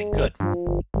fight that thing. Good.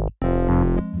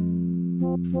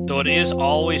 Though it is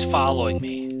always following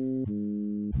me.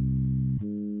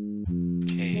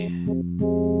 Okay.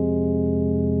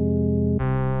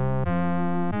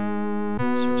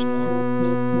 So there's more.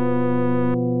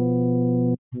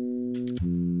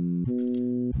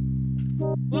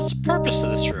 What's the purpose of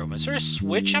this room? Is there a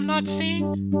switch I'm not seeing?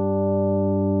 I'm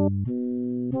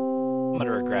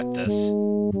gonna regret this.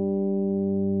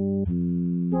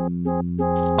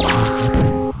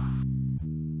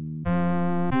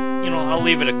 You know, I'll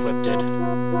leave it equipped.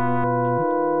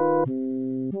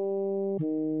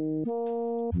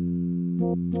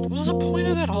 What was the point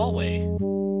of that hallway?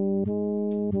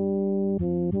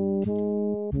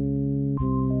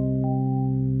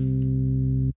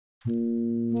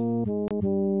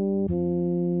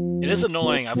 It is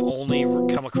annoying. I've only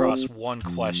come across one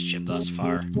question thus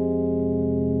far.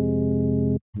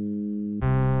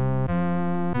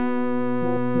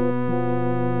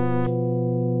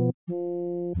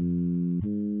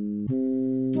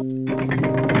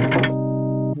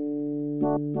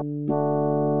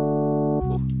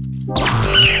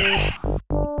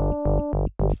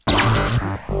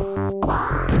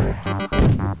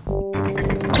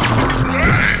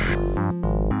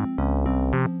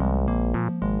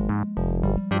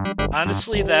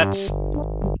 Honestly, that's...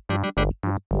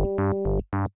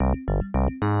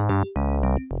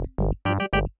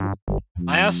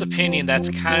 my honest opinion,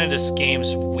 that's kind of this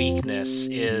game's weakness,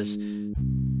 is...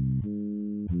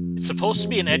 it's supposed to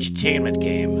be an edutainment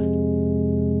game.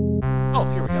 Oh,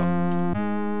 here we go.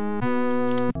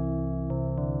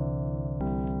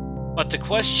 But the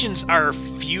questions are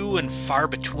few and far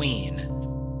between.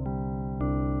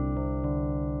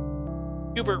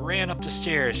 Hubert ran up the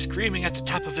stairs, screaming at the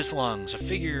top of his lungs. A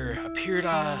figure appeared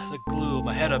out of the gloom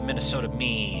ahead of Minnesota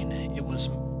Meen. It was...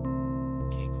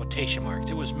 okay, quotation marks.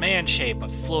 It was man-shaped,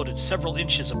 but floated several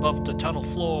inches above the tunnel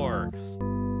floor.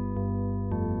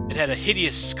 It had a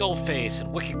hideous skull face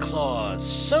and wicked claws.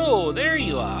 So, there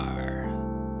you are.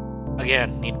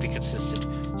 Again, need to be consistent.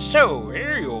 So,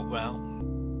 there you are. Well,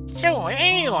 so,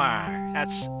 there you are.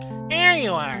 That's... there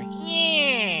you are.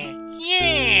 Yeah.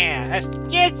 Yeah, that's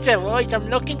the voice I'm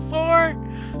looking for,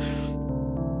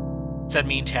 said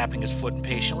Meen, tapping his foot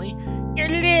impatiently. You're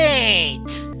late.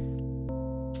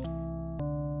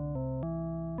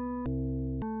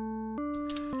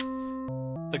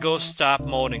 The ghost stopped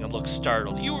moaning and looked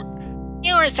startled. You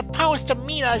were supposed to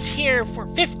meet us here for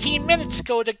 15 minutes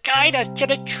ago to guide us to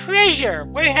the treasure.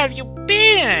 Where have you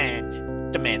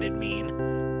been? Demanded Meen.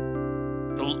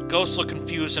 The ghost looked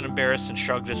confused and embarrassed and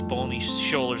shrugged his bony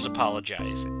shoulders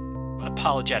apologetically.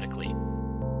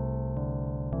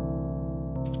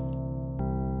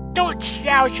 Don't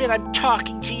slouch when I'm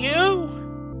talking to you,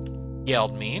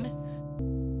 yelled Meen.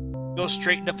 The ghost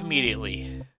straightened up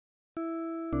immediately.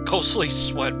 Ghostly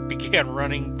sweat began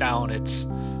running down its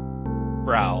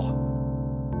brow.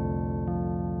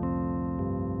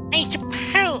 I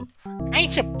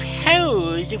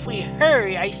suppose if we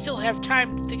hurry, I still have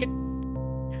time to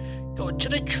go to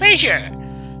the treasure,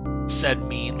 said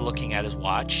Meen, looking at his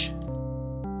watch.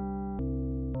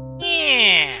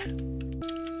 Yeah.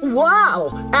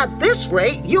 Wow! At this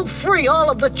rate, you'll free all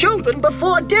of the children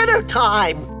before dinner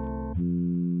time!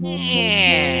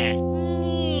 Yeah.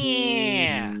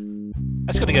 Yeah.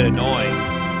 That's gonna get annoying.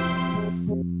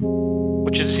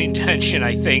 Which is the intention,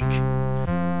 I think.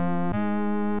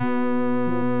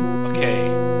 Okay.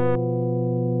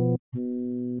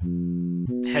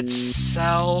 Head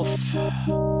south.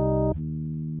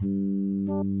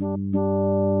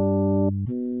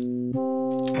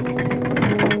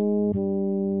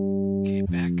 Okay,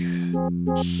 back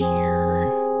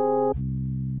here.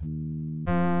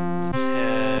 Let's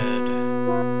head...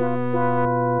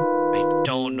 I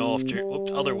don't know if there...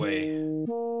 Whoops, other way.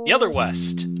 The other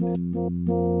west.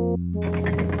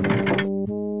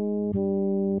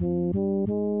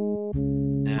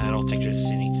 I don't think there's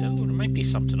anything. There might be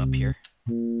something up here.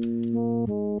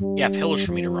 Yeah, pillars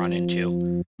for me to run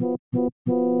into.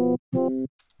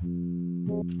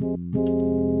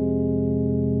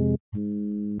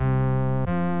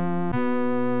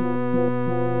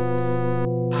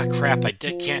 Ah, crap, I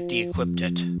can't de-equip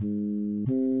it.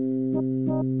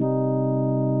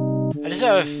 I just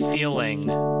have a feeling...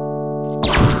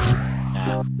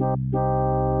 nah.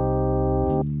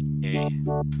 Okay.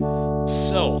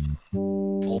 So,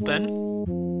 open.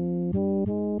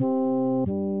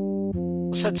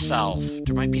 Let's head south.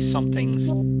 There might be some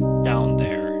things down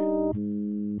there.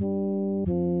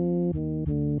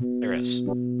 There is.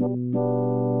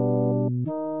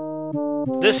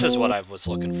 This is what I was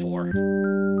looking for.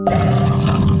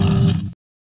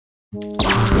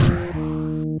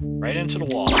 Right into the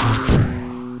wall.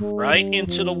 Right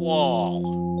into the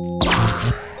wall.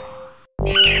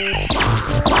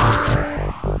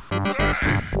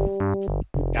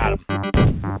 Got him.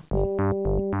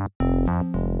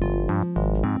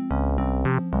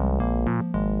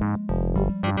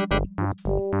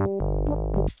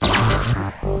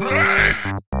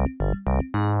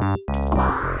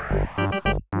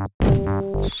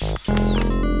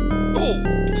 Ooh.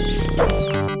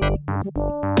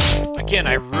 Again,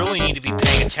 I really need to be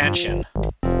paying attention.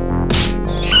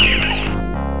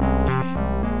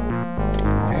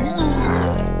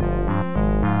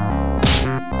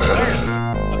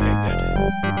 Okay, good.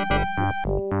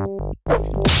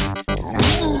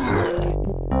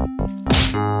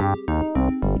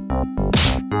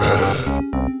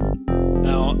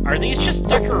 Now, are these just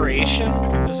decoration?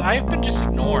 Because I've been just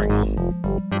ignoring them.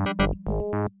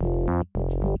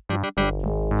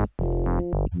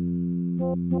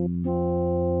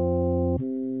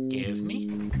 Give me?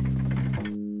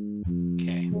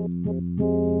 Okay.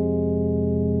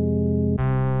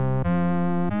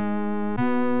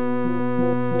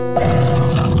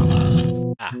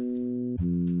 Ah.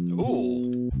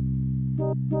 Ooh.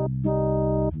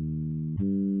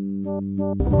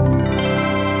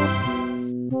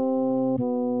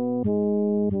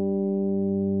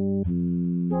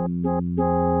 Again,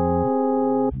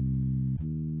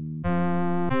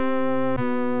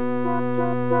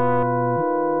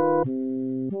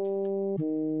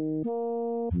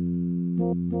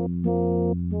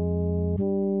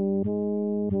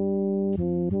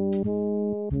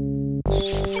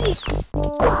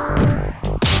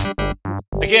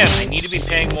 I need to be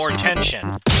paying more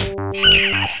attention.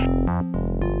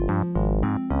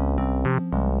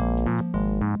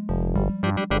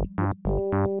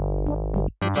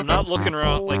 I'm not looking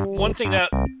around. Like, one thing that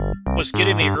was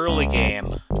getting me early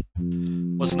game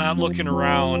was not looking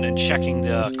around and checking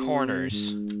the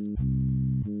corners.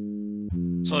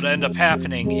 So what ended up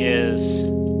happening is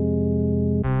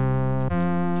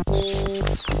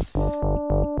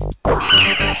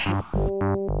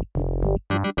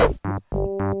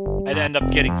I'd end up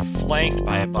getting flanked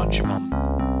by a bunch of them.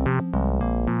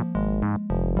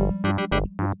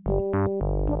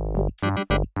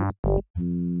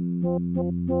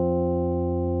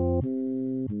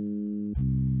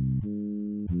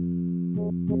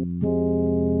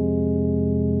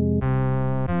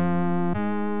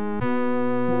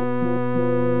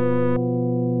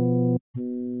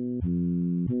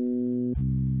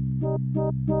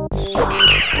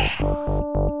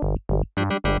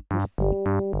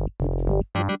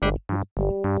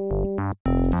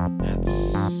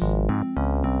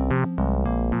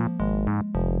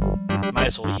 Might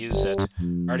as well use it.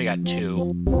 Already got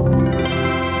 2.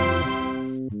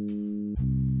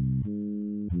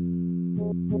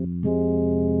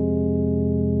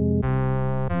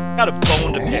 Got a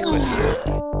bone to pick with you.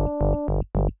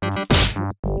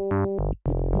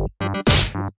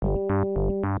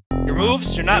 Your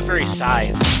moves, you're not very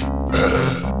scythe.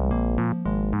 Nah,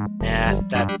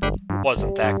 that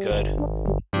wasn't that good.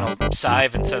 You know,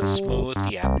 scythe instead of smooth,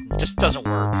 yeah, just doesn't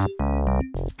work.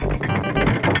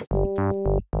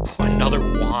 Another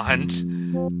wand.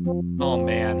 Oh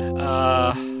man.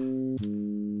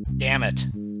 Damn it.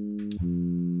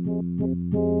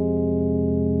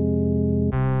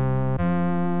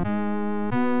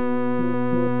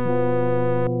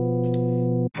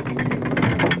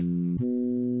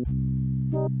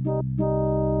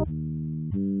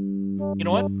 You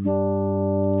know what?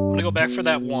 I'm gonna go back for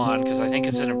that wand, because I think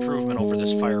it's an improvement over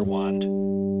this fire wand.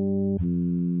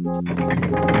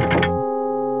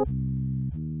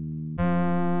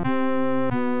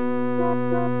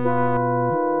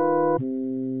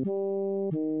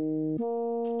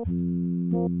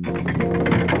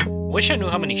 Wish I knew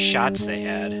how many shots they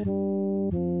had.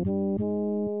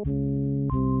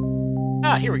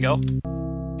 Ah, here we go.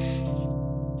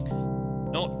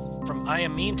 Note from I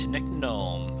am Meen to Nick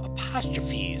Gnome.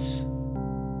 Apostrophes.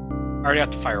 Already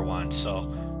got the fire wand, so.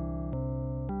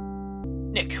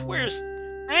 Nick, where's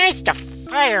the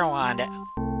fire wand?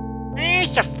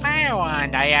 Where's the fire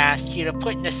wand I asked you to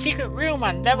put in the secret room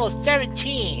on level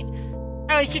 17?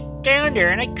 I was just down there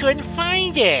and I couldn't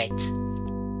find it.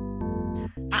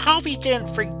 I hope you didn't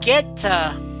forget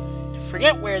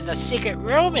where the secret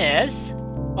room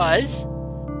was.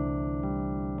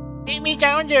 Meet me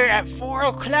down there at 4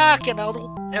 o'clock and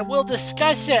we'll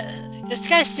discuss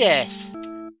this.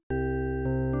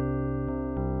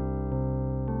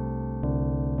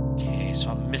 Okay,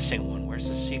 so I'm missing one. Where's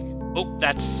the secret? Oh,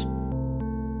 that's...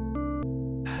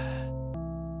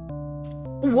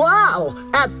 Wow!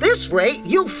 At this rate,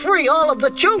 you'll free all of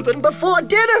the children before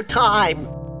dinner time!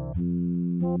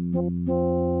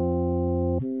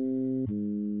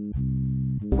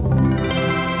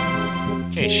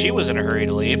 Okay, she was in a hurry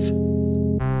to leave.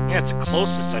 Yeah, it's the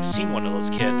closest I've seen one of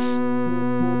those kids.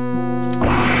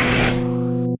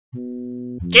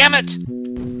 Damn it!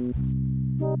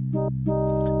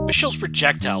 Wish those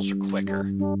projectiles were quicker.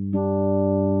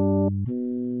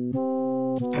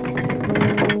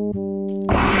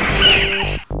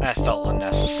 That felt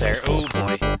unnecessary. Oh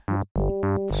boy.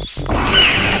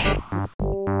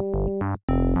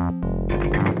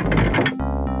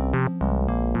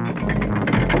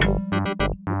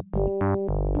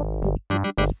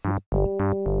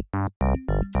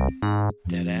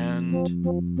 Dead end.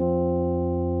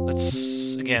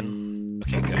 Let's again.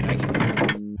 Okay, good. I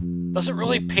can. Doesn't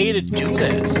really pay to do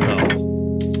this though.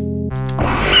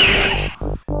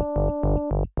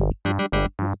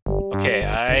 Okay,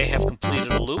 I have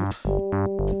completed a loop.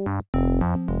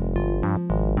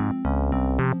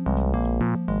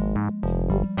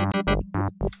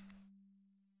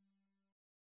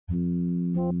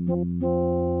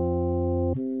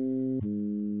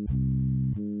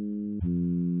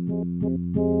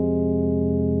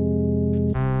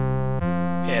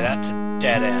 Okay, that's a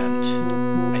dead end,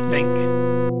 I think.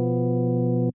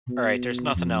 Alright, there's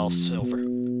nothing else over.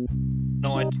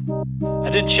 No, I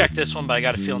didn't check this one, but I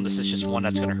got a feeling this is just one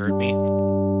that's gonna hurt me.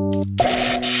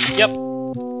 Yep.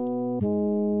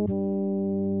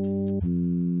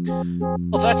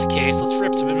 Well, if that's the case, let's free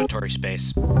up some inventory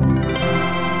space.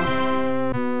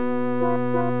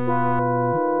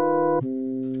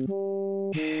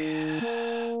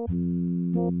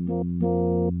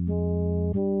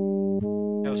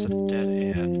 That was a dead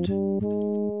end.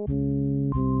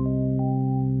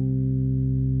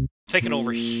 Taking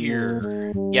over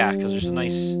here. Yeah, because there's a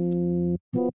nice...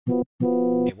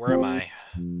 Okay, where am I?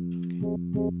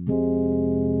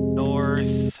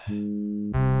 North.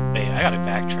 Wait, I gotta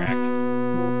backtrack.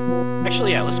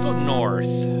 Actually, yeah, let's go north.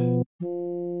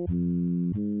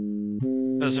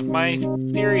 Because if my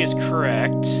theory is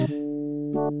correct,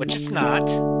 which it's not,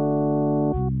 I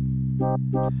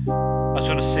was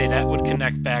going to say that would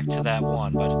connect back to that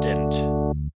one, but it didn't.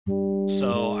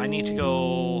 So I need to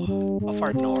go... how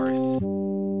far north?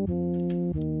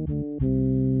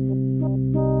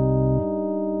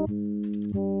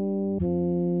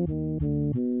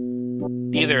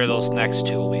 Either of those next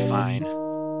two will be fine.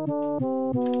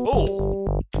 Oh!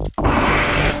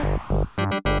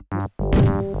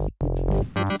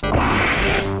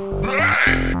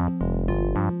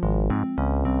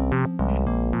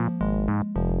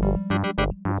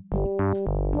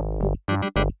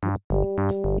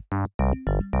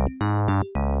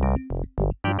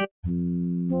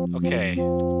 Okay.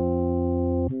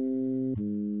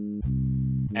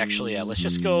 Actually, yeah, let's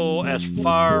just go as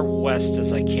far west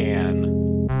as I can.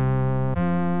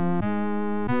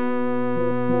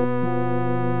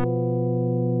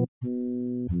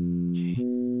 Okay.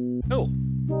 Oh.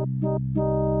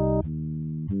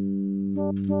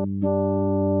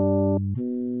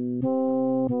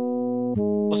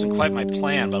 Wasn't quite my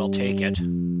plan, but I'll take it.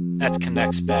 That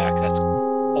connects back. That's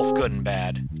both good and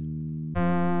bad.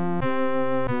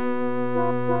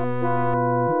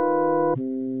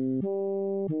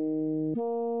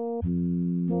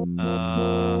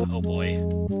 Oh boy.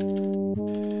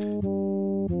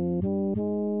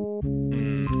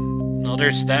 No,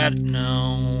 there's that.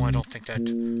 No, I don't think that...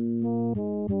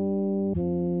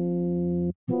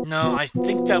 No, I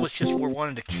think that was just where one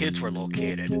of the kids were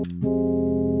located.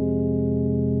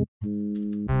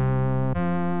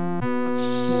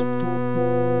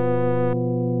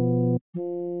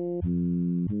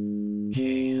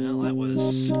 Okay, well, that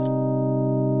was...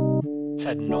 Let's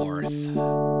head north.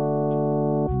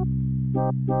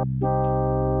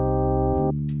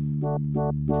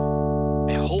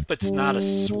 I hope it's not a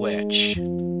switch.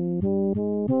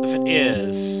 If it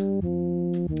is...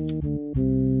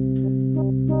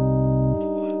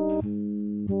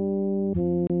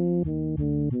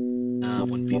 No, it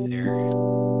wouldn't be there.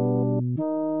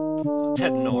 Let's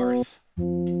head north.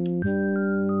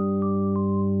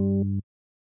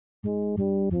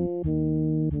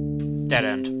 Dead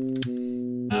end.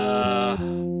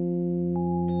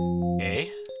 Okay.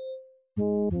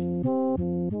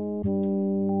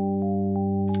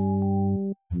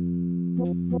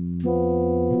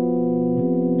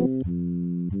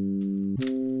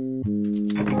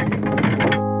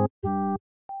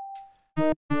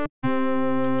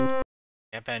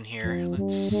 Yep, in here.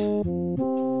 Let's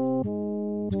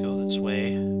go this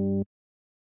way.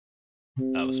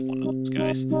 That was one of those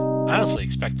guys. I honestly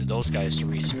expected those guys to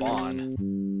respawn.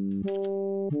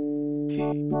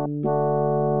 Okay.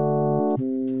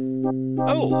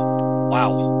 Oh!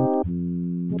 Wow.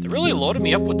 They really loaded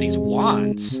me up with these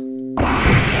wands.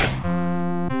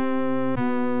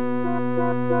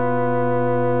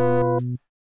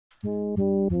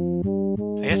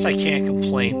 I guess I can't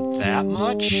complain that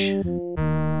much.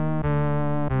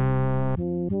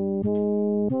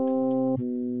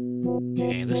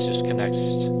 Okay, this just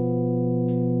connects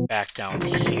back down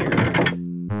here.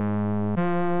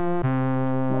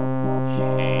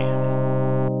 Okay.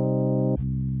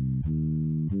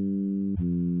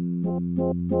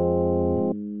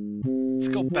 Let's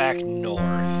go back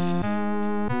north.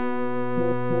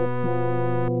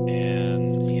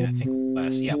 And, yeah, I think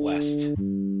west. Yeah, west.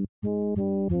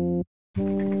 Oh,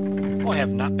 I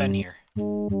have not been here.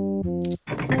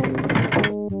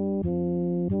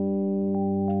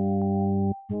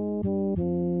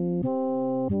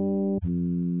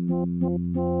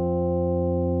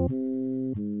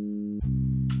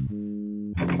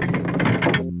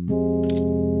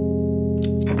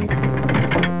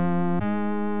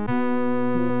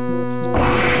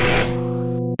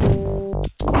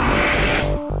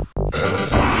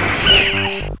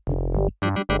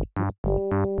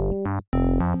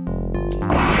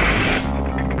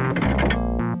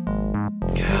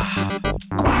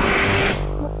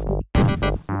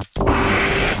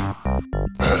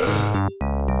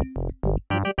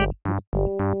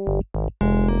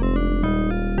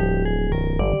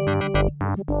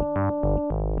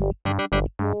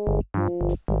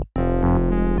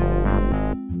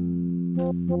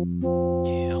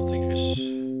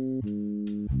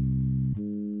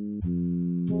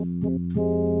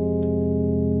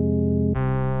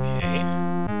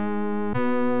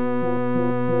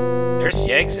 There's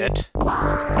the exit. Oh,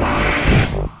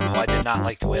 I did not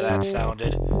like the way that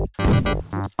sounded.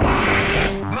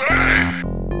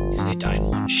 You say die in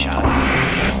one shot.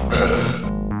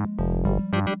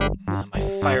 My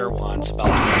fire wand's about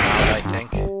to run out, I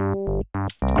think.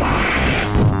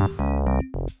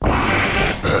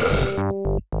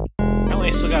 Apparently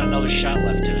I still got another shot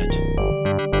left in it.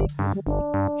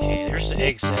 Okay, there's the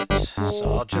exit,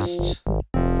 so I'll just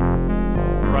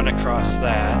run across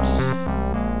that.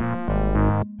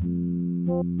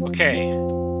 Okay.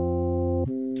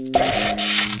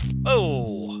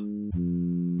 Oh!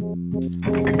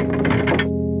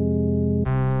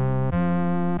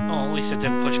 Oh, at least it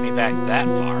didn't push me back that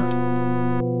far.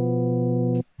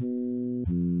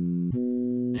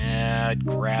 Yeah, I'd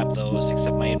grab those,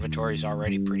 except my inventory's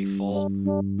already pretty full.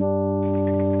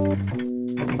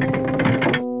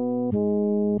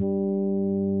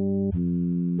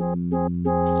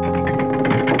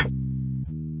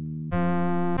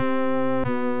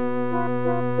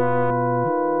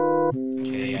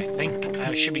 Okay, I think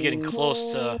I should be getting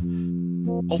close to...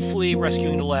 Hopefully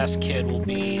rescuing the last kid will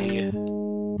be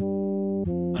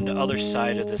on the other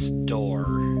side of this door.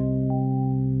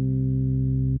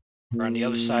 Or on the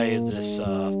other side of this,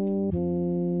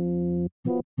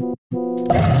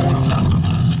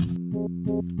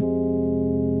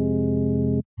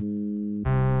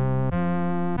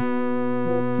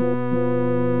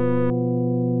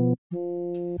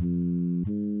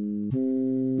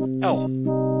 Oh.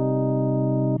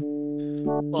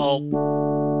 Well...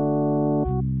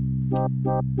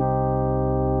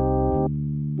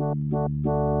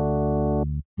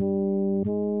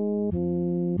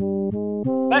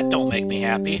 That don't make me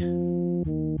happy.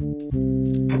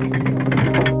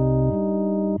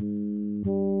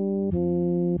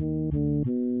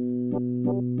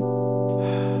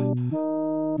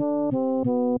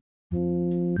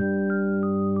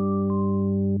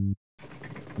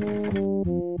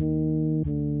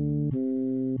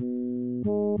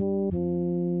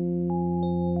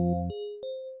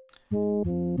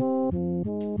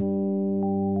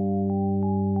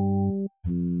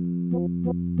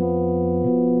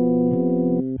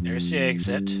 There's the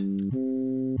exit.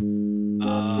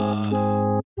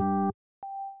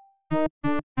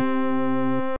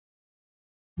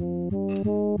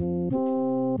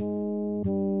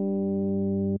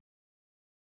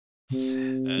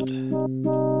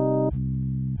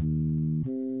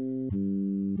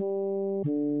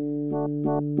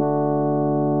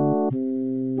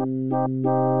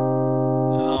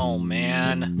 Oh,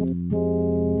 man.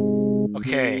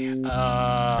 Okay,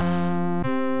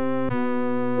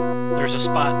 there's a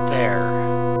spot there.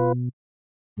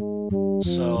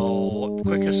 So,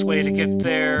 quickest way to get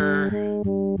there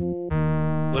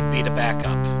would be to back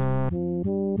up.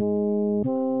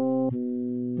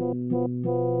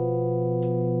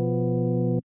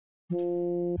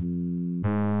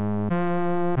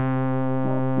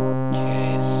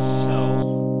 Okay,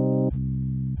 so...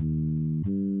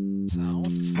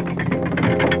 south.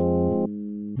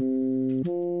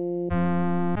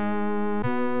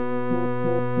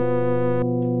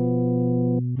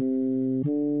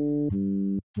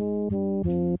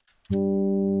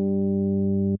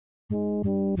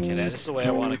 Okay, that is the way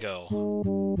I want to go.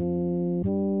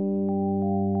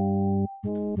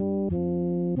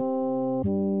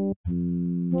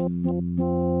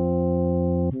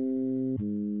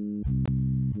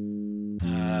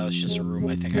 That was just a room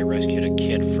I think I rescued a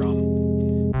kid from.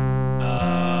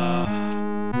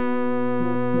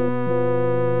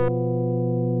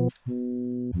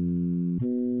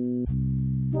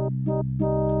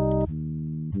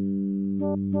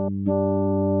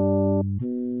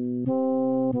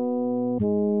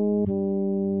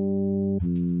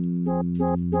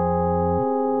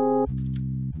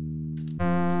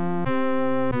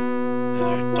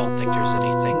 I don't think there's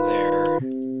anything there.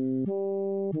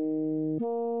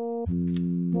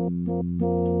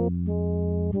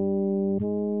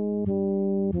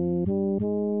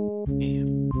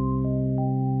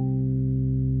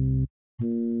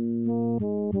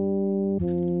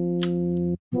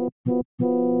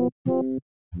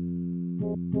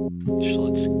 So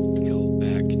let's go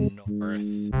back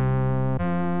north.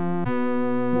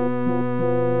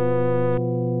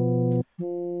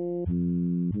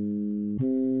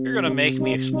 You're gonna make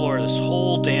me explore this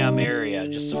whole damn area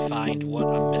just to find what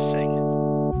I'm missing.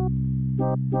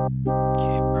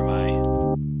 Okay, where am I?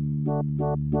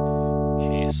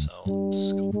 Okay, so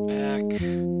let's go back.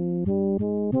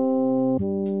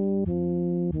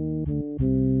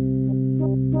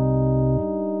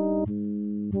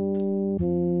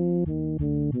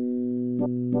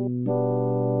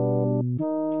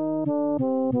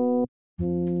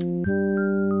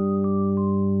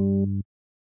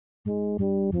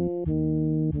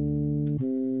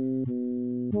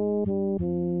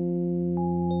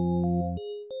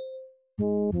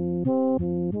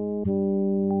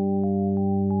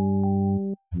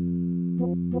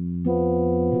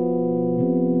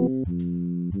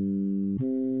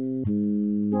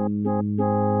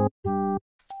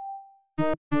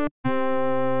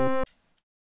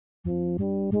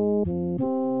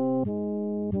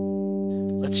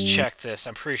 Let's check this.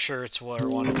 I'm pretty sure it's where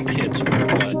one of the kids were,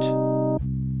 but...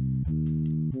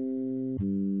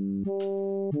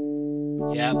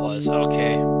 Yeah, it was.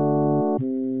 Okay.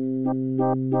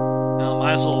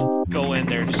 Might as well go in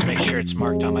there just to make sure it's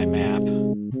marked on my map.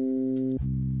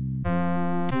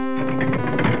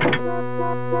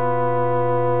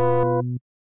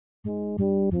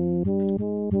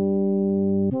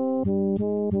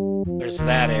 There's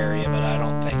that area, but I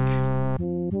don't think...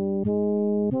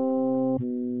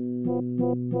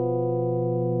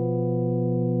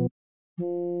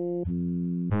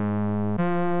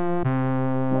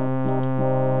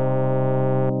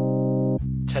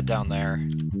 Let's head down there.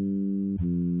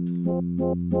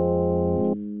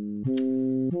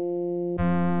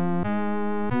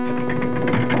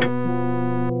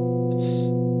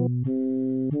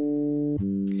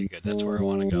 Okay, good. That's where I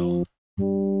want to go.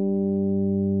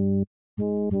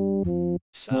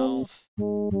 South.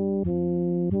 No,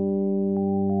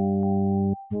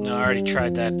 I already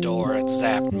tried that door. It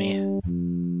zapped me.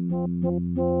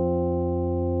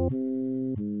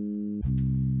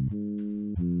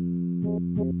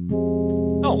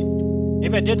 Oh,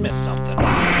 maybe I did miss something.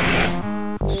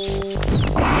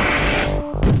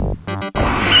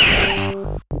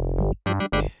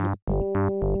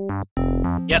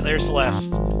 Yeah, there's the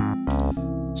last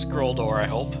scroll door, I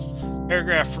hope.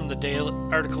 Paragraph from the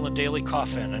article in Daily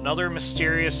Coffin. Another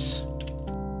mysterious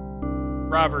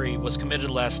robbery was committed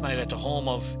last night at the home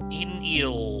of Eaton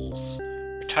Eels,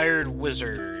 retired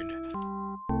wizard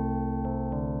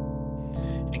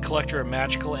and collector of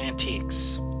magical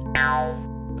antiques.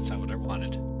 That's not what I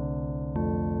wanted.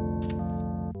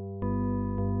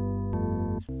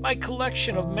 My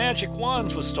collection of magic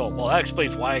wands was stolen. Well, that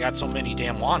explains why I got so many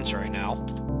damn wands right now,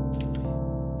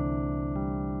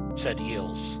 said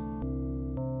Eels.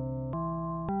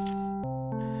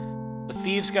 The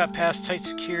thieves got past tight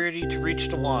security to reach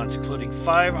the wands, including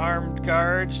 5 armed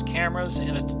guards, cameras,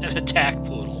 and an attack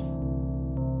poodle.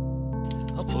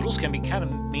 Well, poodles can be kind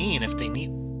of mean if they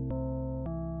need...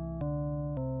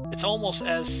 It's almost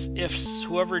as if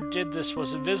whoever did this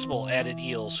was invisible, added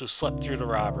Eels, who slept through the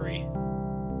robbery.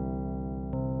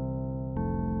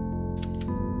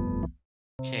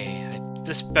 Okay,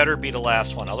 this better be the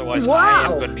last one, otherwise I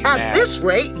am going to be mad. At this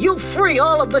rate, you'll free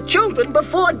all of the children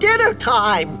before dinner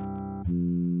time!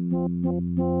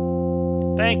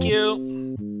 Thank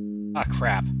you! Ah,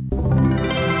 crap.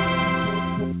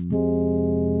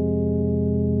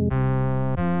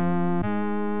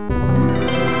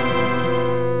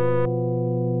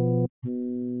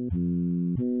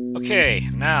 Okay,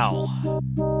 now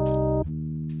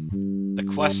the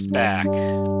quest back.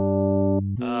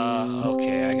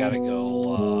 Okay, I gotta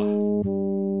go,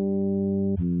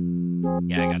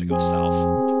 yeah, I gotta go south.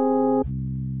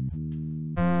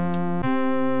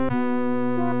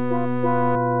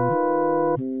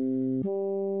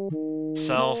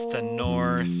 South, then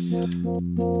north.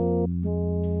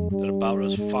 Then about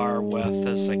as far west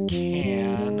as I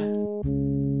can.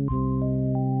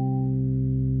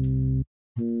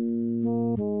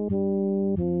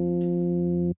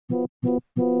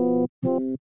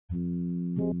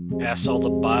 Past all the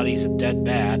bodies of dead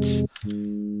bats.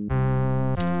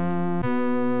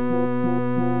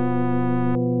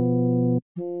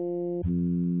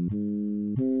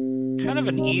 Kind of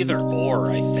an either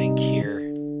or, I think, here.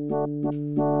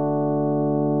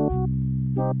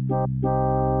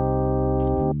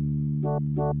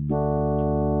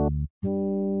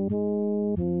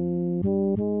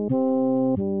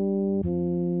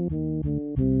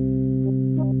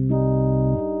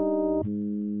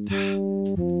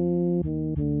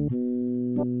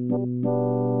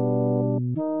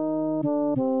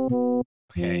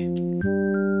 Okay.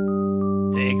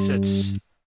 The exits.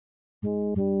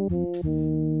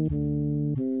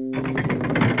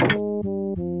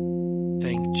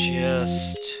 Thing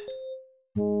just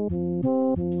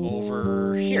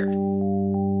over here.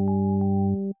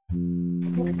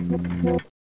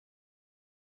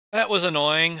 That was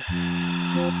annoying.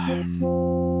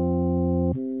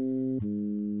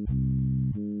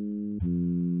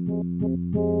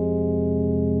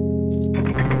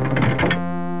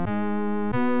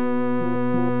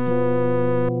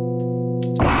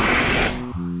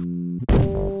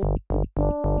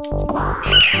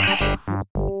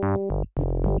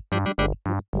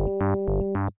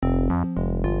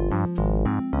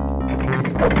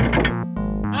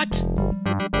 What?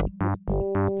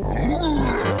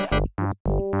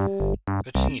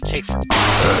 Good thing you take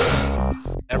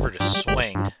forever to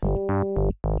swing.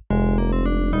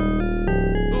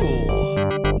 Ooh.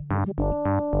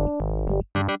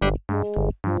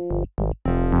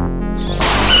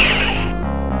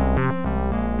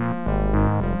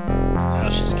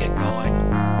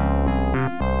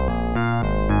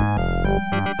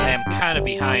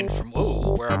 behind from,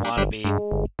 ooh, where I want to be.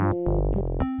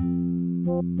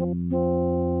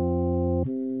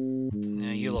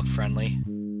 Yeah, you look friendly.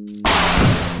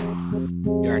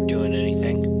 You aren't doing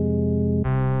anything.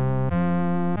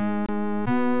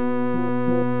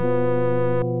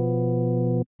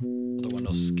 Other one of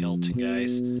those skeleton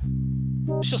guys.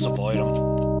 Let's just avoid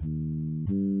them.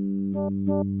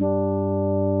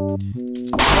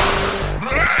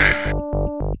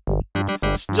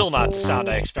 Still not the sound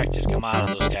I expected to come out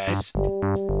of those guys.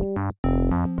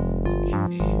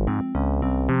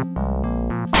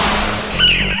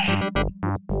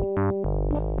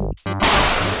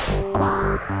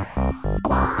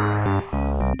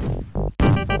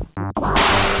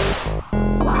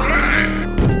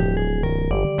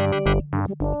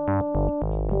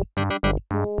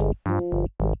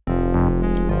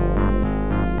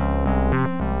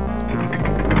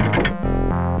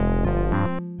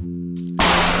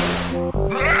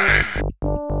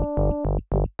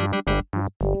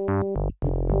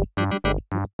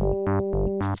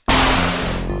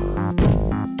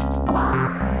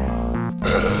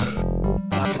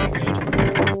 That's not good.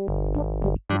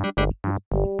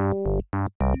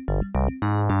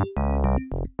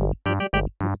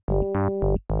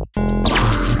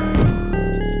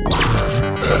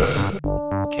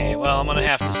 Okay, well, I'm gonna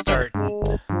have to start.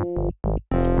 Oh,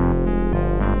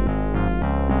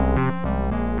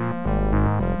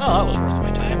 that was worth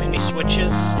my time. Any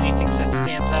switches? Anything that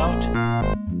stands out?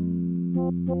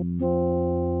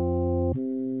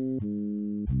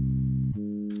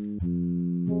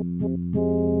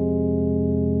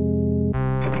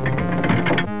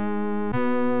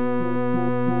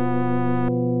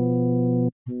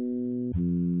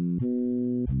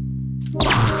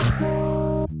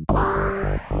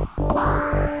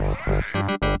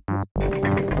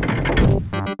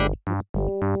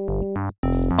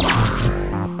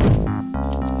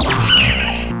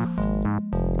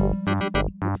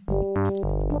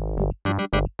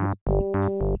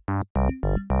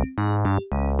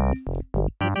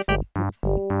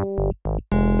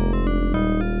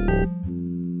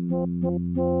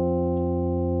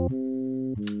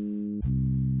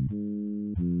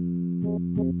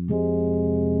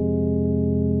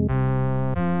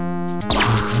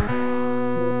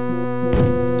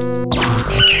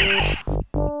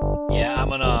 Yeah, I'm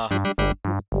gonna...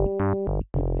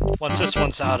 Once this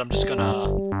one's out, I'm just gonna...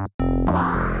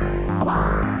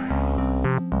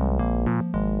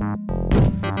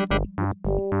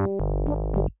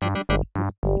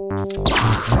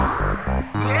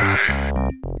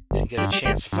 Didn't get a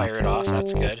chance to fire it off,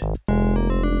 that's good.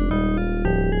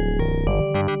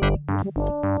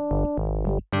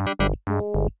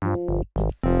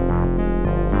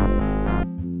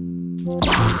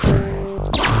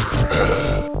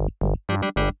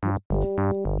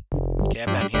 Okay, I've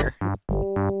been here.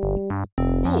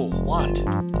 Ooh, wand.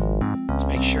 Let's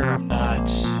make sure I'm not...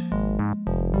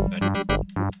 Good.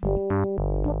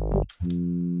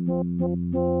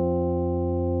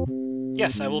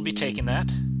 Yes, I will be taking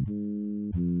that.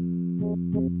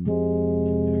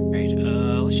 Alright,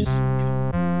 let's just go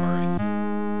north.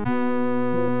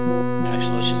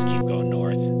 Actually, let's just keep going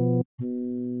north.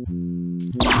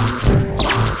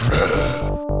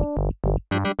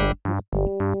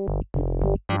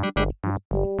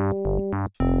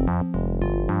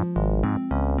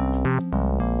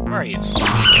 Where are you? It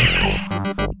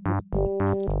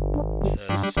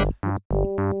says...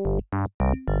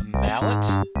 Mallet?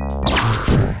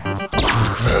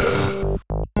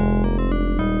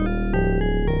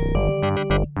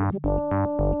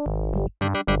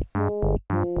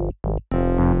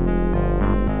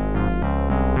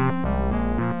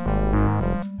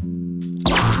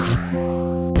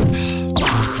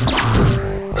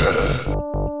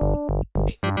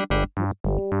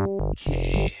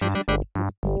 Okay.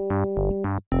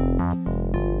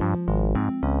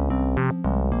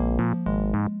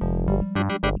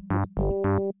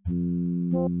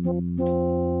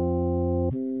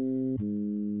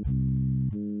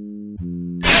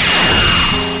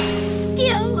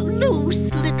 Still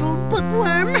loose, little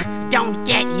bookworm. Don't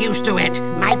get used to it.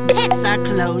 My pets are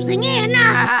closing in.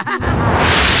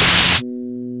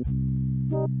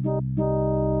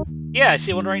 Yeah, I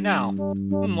see one right now.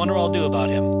 Wonder what I'll do about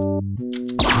him.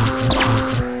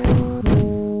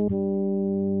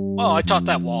 Oh, I taught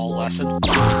that wall a lesson.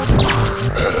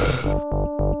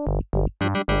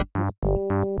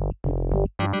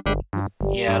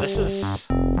 Yeah, this is...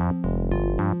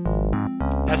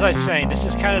 As I was saying, this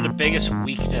is kind of the biggest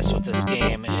weakness with this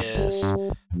game is...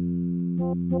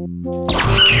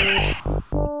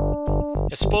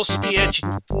 It's supposed to be an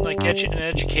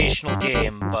educational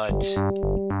game, but...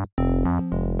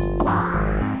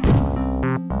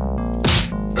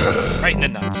 Right in the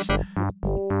nuts.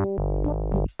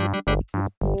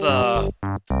 The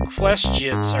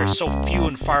questions are so few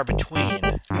and far between.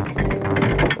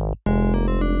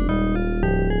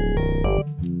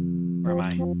 Where am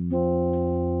I?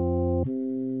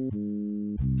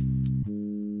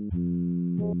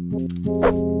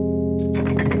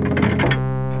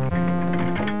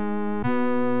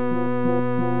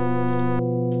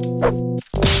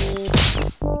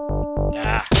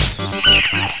 Ah.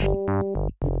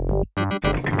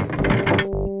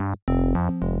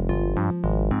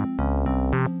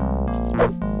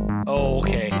 Oh,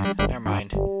 okay. Never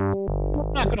mind.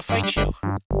 I'm not gonna fight you.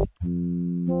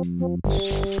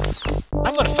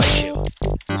 I'm gonna fight you.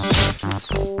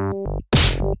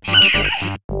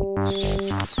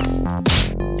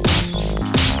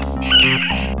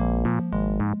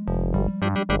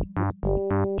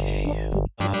 Okay.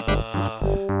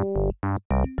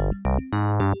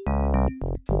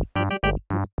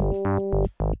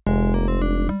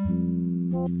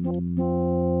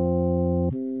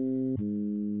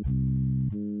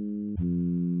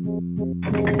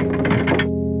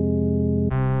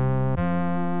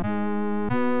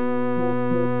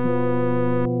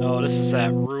 Oh, this is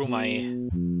that room I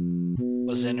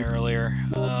was in earlier.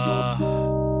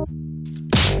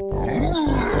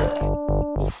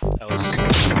 Oof, that was...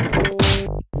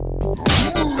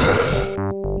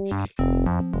 Okay.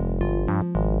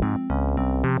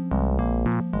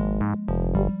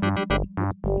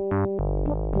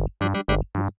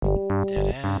 Dead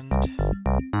end.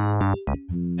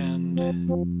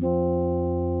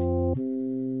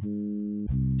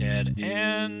 Dead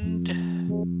end.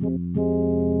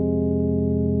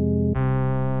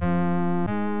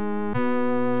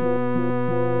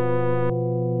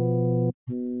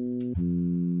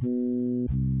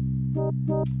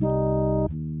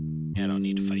 Yeah, I don't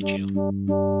need to fight you.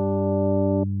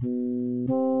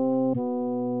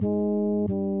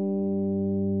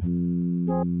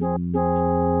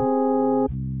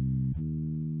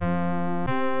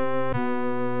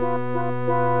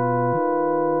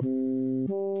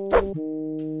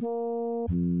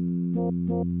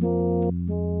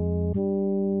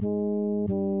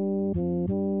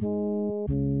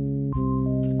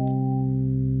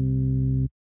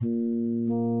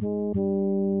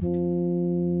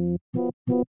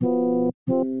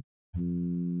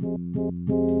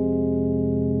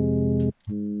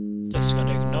 Just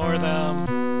gonna ignore them.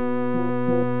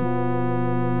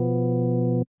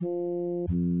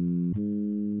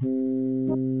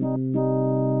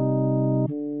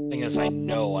 Thing is, I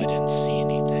know I didn't see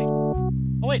anything.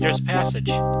 Oh wait, there's a passage.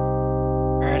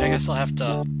 Alright, I guess I'll have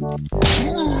to...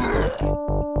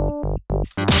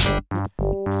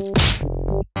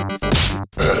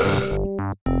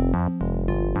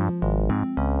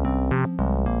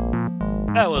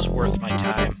 That was worth my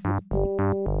time.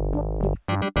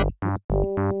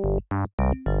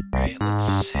 Alright,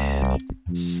 let's head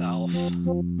south.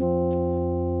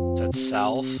 Is that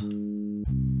south?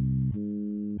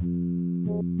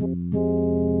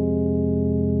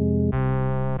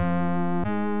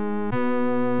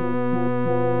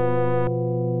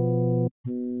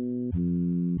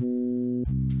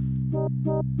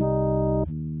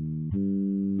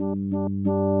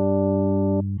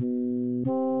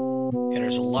 Okay,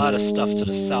 there's a lot of stuff to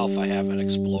the south I haven't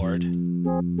explored.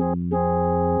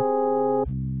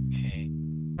 Okay.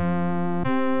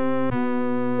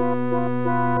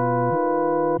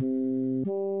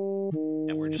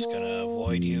 And we're just gonna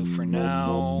avoid you for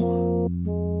now.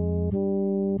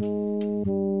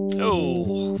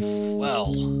 Oh,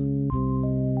 well.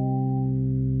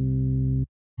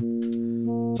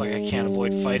 Looks like I can't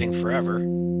avoid fighting forever.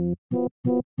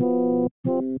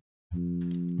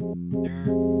 There.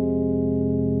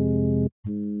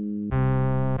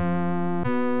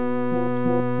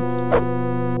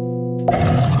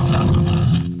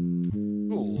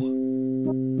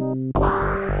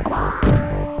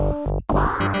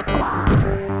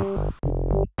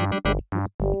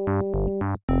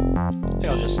 I think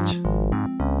I'll just...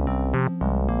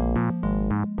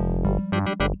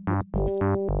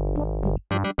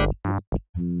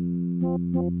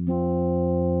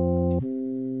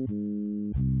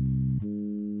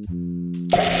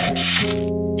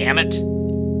 Damn it!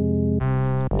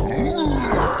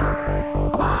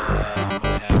 I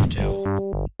have to.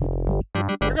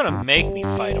 They're gonna make me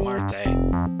fight them, aren't they?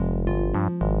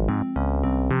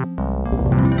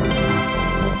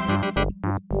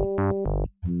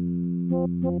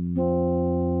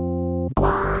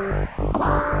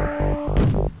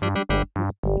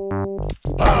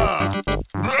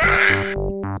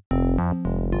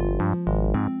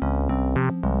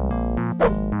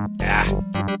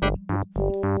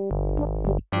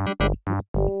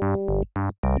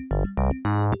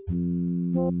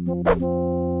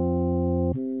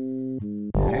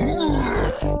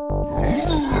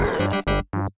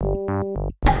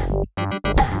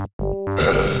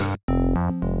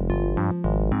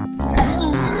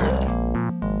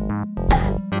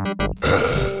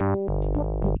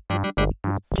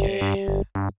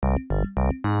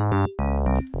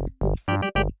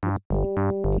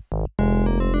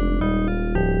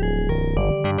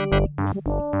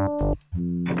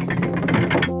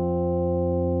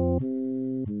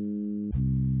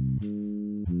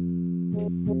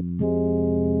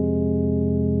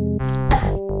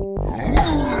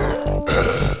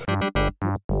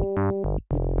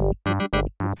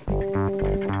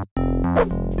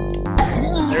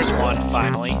 There's one,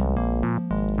 finally.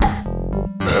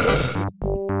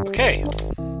 Okay.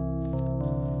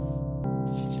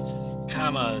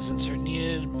 Commas, insert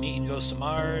needed. Meen goes to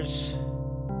Mars.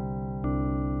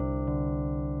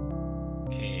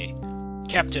 Okay.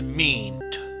 Captain Meen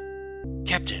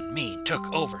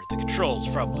took over the controls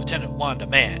from Lieutenant Wanda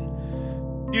Mann,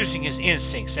 using his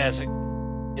instincts as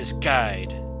his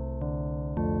guide.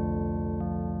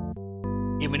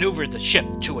 He maneuvered the ship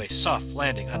to a soft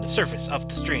landing on the surface of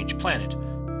the strange planet.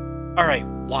 Alright,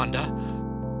 Wanda.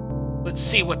 Let's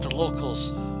see what the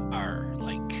locals are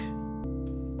like.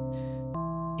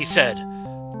 He said.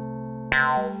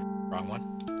 Wrong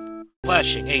one.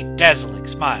 Flashing a dazzling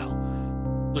smile.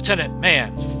 Lieutenant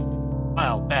Mann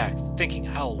smiled back, thinking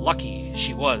how lucky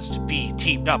she was to be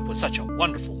teamed up with such a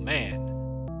wonderful man.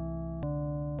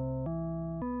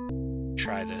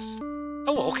 Try this.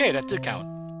 Oh, okay, that did count.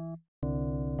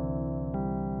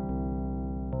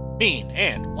 Meen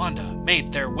and Wanda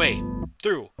made their way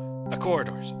through the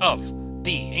corridors of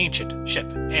the ancient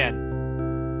ship and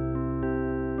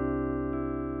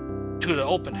to the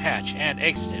open hatch and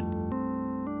exited.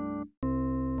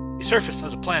 The surface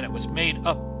of the planet was made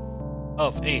up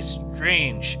of a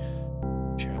strange...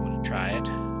 I'm gonna try it.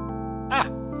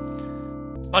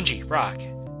 Spongy rock,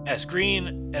 as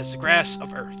green as the grass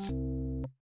of Earth.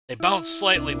 They bounced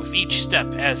slightly with each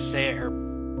step as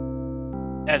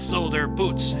though their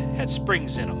boots had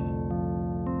springs in them.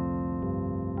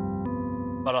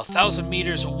 But 1,000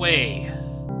 meters away,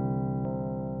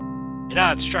 an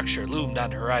odd structure loomed on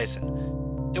the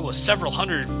horizon. It was several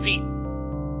hundred feet.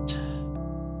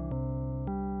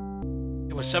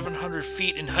 It was 700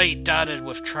 feet in height, dotted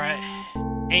with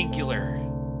triangular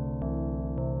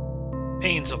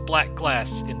panes of black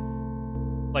glass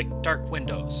like dark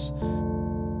windows.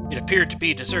 It appeared to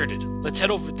be deserted. Let's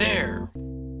head over there,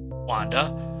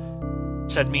 Wanda,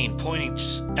 said Meen, pointing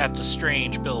at the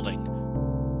strange building.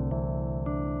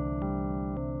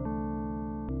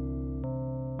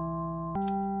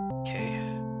 Okay.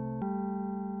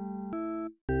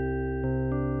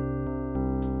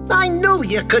 I knew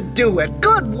you could do it.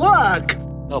 Good work.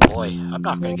 Oh boy, I'm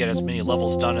not going to get as many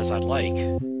levels done as I'd like.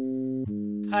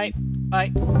 Hi.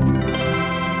 Bye.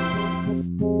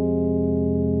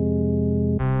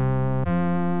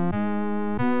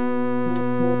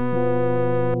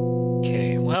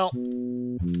 Okay, well.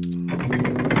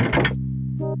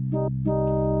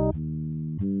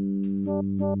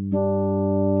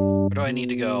 Where do I need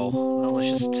to go? Well, let's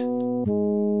just...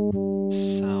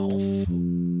 south.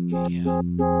 Okay, yeah.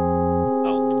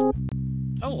 Oh.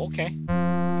 Oh, okay.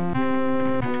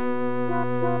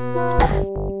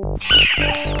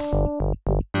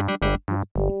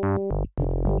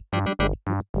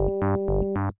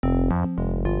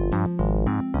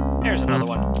 There's another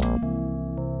one.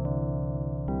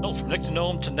 Note from Nick the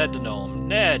Gnome to Ned the Gnome.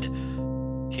 Ned!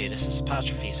 Okay, this is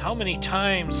apostrophes. How many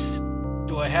times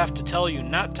do I have to tell you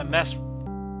not to mess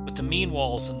with the mean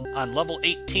walls on level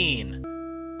 18?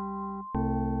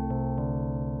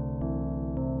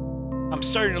 I'm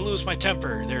starting to lose my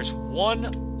temper. There's one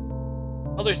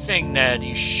other thing, Ned.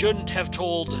 You shouldn't have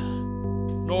told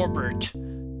Norbert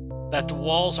that the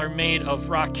walls are made of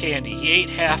rock candy. He ate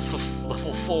half of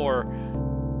level 4,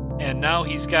 and now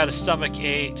he's got a stomach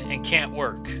ache and can't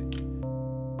work.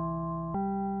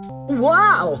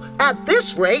 Wow! At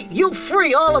this rate, you'll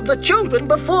free all of the children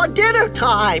before dinner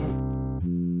time!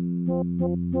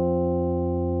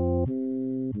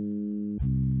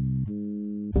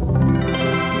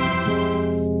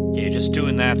 Okay, just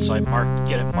doing that so I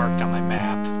get it marked on my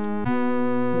map.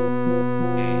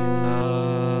 Okay,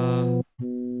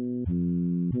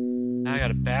 now I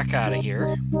gotta back out of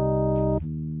here.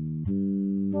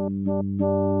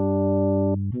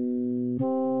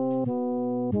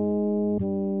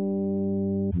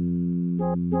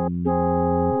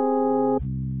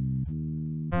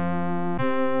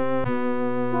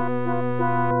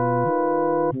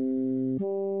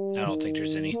 I don't think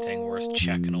there's anything worth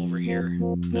checking over here. here?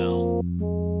 No.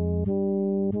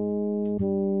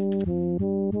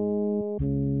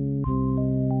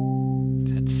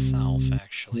 That's south,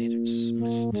 actually. There's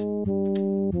mist.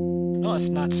 No, it's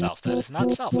not south. That is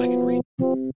not south. I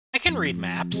can read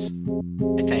maps,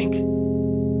 I think.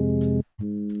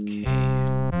 Okay.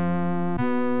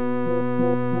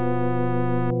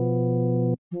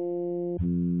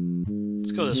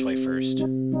 Let's go this way first.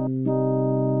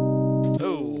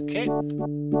 Okay.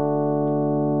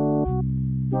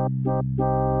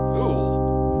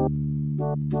 Ooh.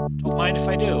 Don't mind if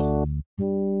I do.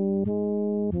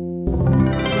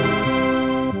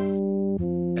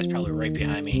 That's probably right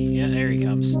behind me. Yeah, there he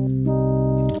comes.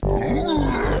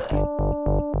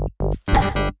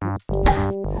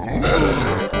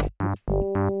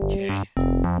 Okay.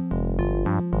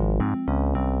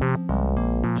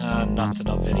 Nothing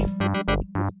of any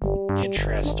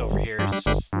interest over here.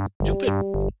 Stupid.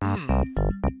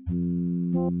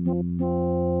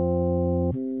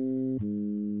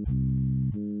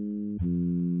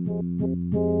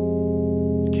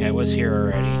 Okay, I was here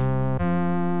already.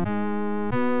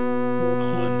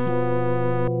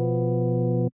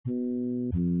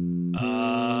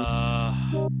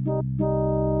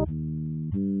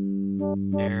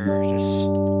 There's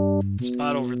a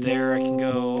spot over there I can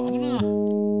go.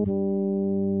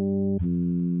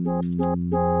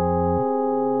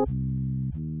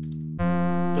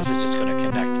 This is just gonna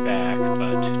connect back,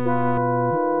 but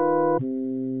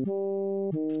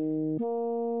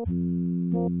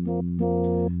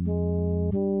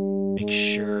make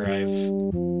sure I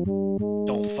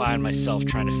don't find myself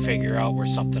trying to figure out where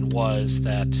something was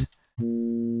that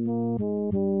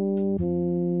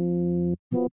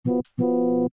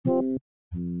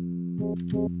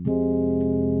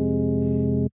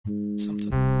some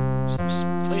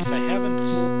place I have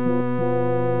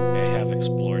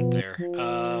explored there.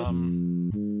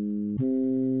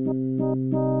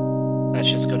 That's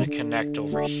just going to connect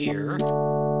over here,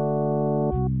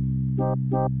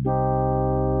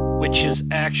 which is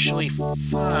actually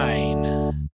fine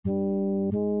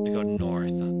to go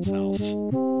north, not south.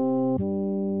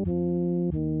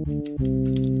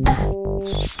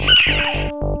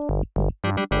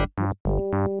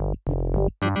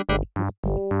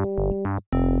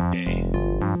 Okay.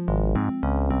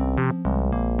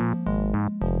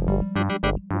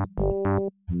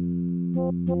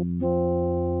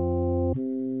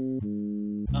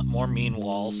 More mean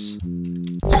walls.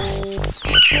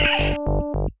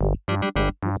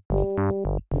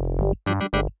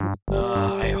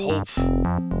 I hope.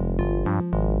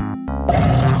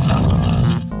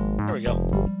 There we go.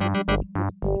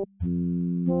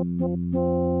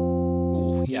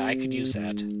 Ooh, yeah, I could use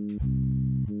that.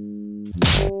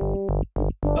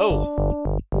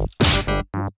 Oh!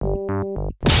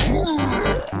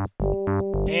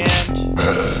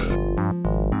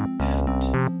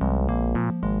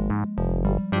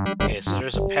 Okay, so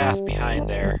there's a path behind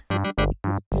there.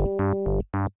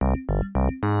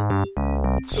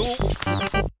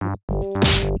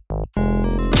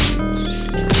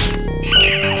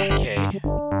 Okay.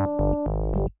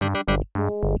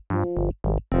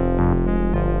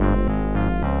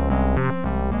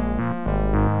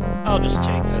 I'll just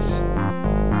take this.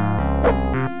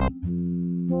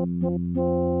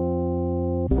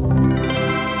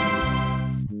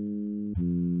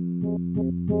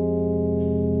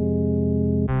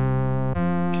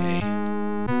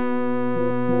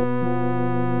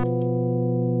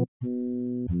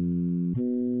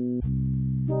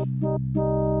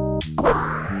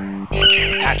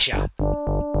 Gotcha.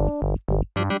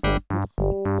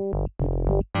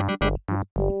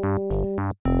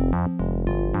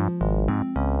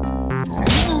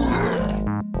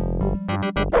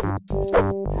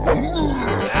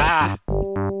 Ah.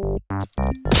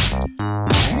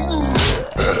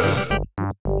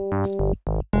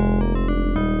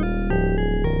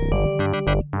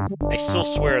 I still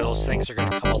swear those things are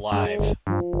gonna come alive.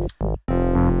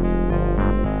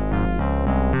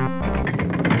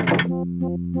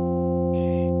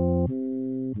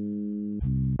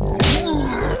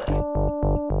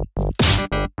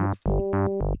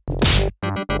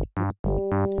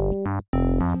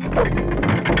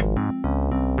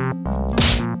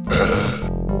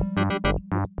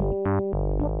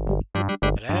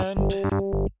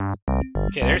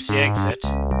 Okay, there's the exit. So,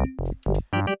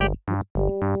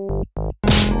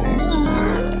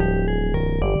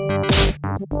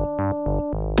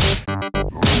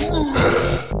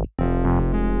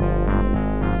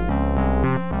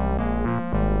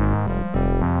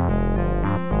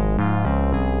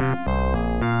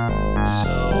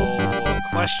 the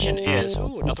question is...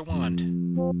 Ooh, another wand.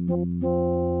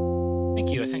 Thank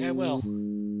you, I think I will.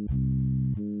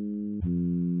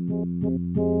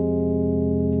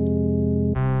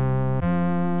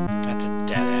 That's a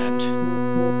dead end.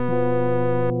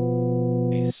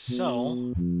 Okay,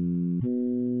 so...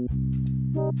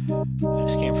 I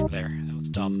just came from there. That was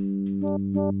dumb.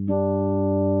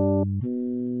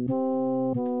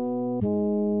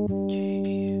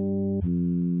 Okay.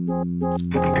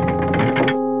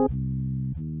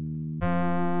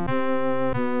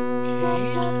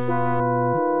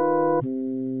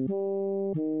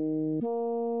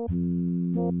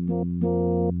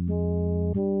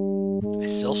 I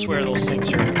still swear those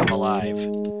things are gonna come alive.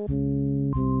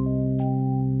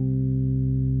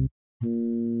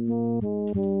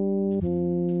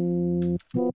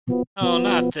 Oh,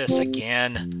 not this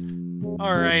again.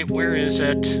 Alright, where is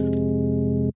it?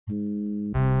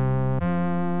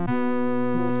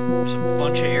 There's a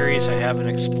bunch of areas I haven't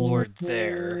explored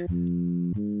there.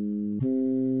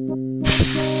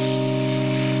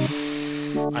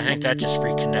 I think that just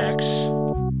reconnects.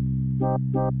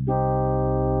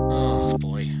 Oh,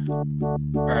 boy.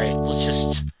 Alright, let's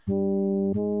just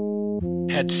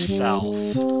head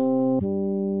south.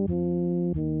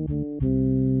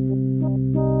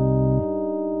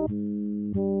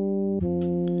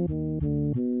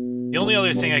 The only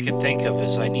other thing I can think of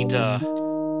is I need to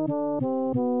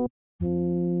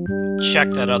check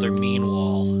that other Meen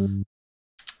wall.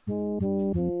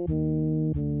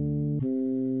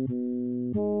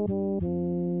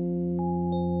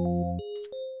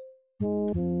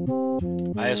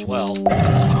 Might as well.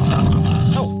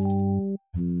 Oh.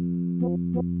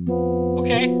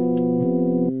 Okay.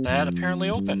 That apparently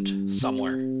opened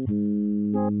somewhere.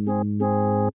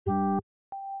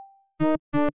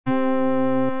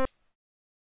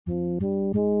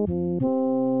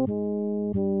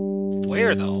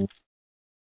 Where, though?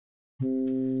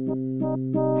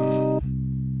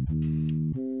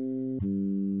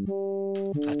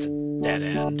 That's a dead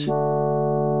end.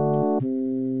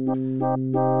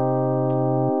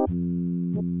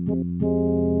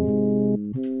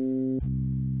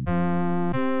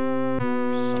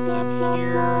 There's something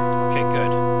here. Okay,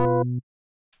 good.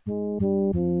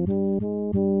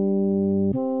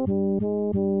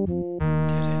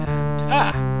 Dead end.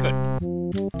 Ah, good.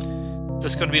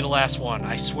 This is going to be the last one.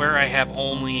 I swear I have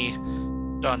only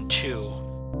done 2.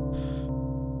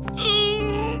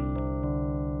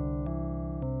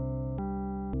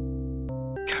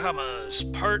 Commas.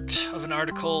 Part of an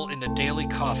article in the Daily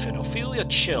Coffin. Ophelia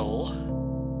Chill,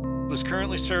 who is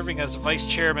currently serving as vice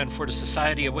chairman for the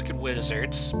Society of Wicked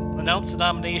Wizards, announced the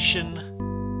nomination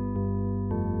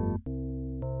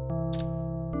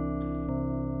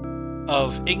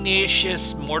of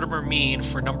Ignatius Mortimer Meen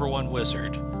for #1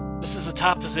 wizard. This is the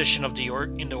top position of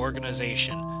in the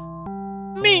organization.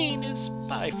 Meen is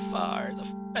by far the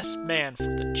best man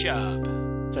for the job,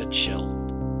 said Chill.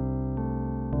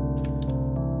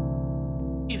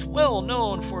 He's well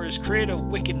known for his creative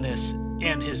wickedness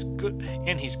and he's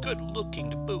good looking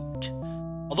to boot.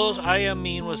 Although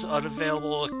Meen was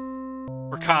unavailable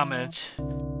for comment,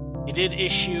 he did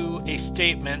issue a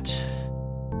statement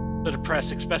to the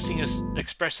press expressing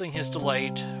his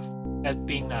delight at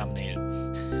being nominated.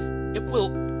 It will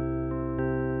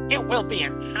be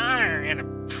an honor and a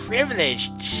privilege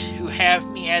to have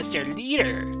me as their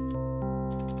leader.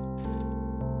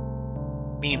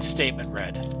 Meen's statement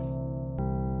read.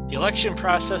 The election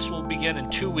process will begin in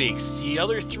 2 weeks. The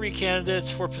other 3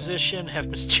 candidates for position have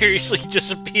mysteriously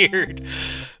disappeared.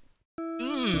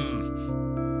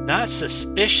 Not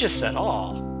suspicious at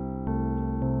all.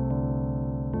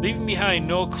 Leaving behind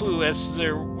no clue as to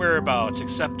their whereabouts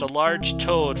except a large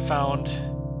toad found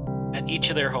at each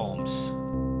of their homes.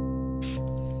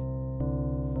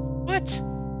 What?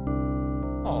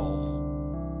 Oh.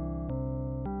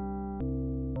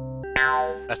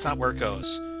 That's not where it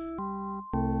goes.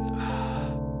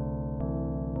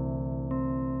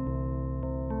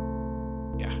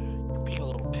 Yeah, you're being a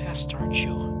little pest, aren't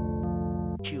you?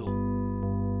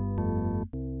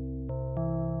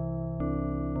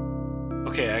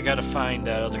 Okay, I gotta find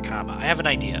that other comma. I have an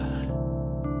idea.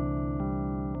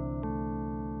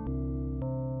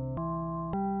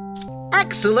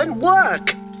 Excellent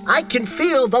work! I can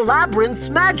feel the labyrinth's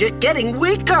magic getting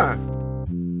weaker.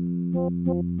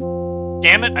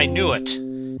 Damn it, I knew it.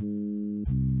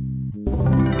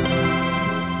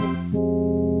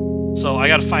 So I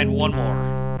gotta find one more.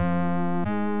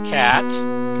 Cat.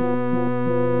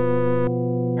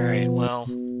 Alright, well,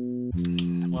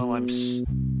 I'm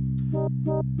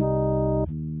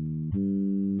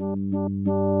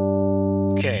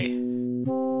okay.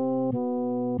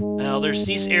 Now, there's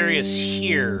these areas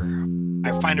here.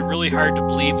 I find it really hard to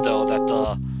believe, though, that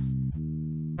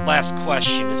last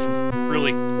question isn't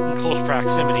really in close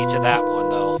proximity to that one,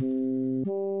 though.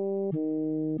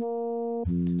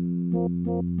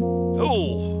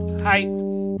 Oh, hi.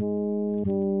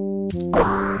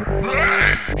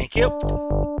 Thank you.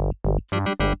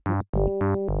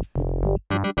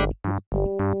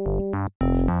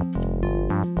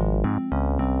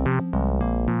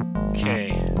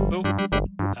 Okay. Oop.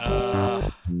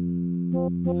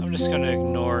 I'm just gonna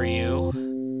ignore you.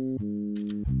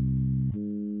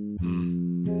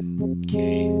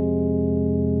 Okay.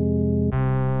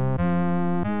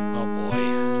 Oh boy.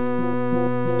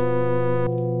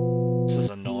 This is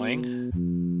annoying.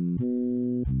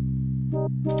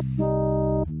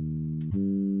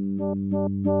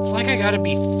 It's like I gotta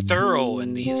be thorough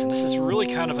in these, and this is really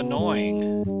kind of annoying.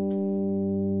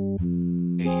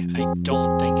 Okay, I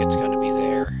don't think it's gonna be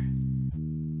there.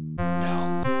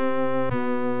 No.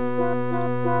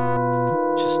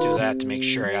 Just do that to make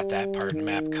sure I got that part of the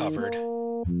map covered.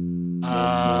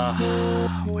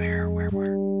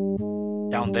 Where?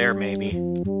 Down there, maybe.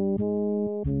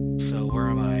 So, where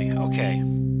am I? Okay.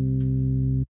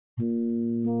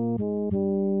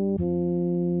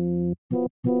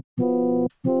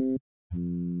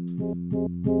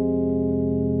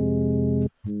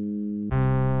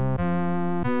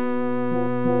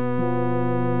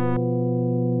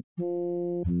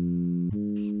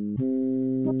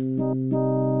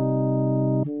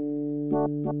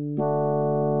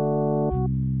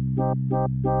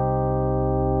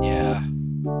 Yeah.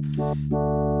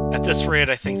 At this rate,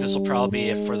 I think this will probably be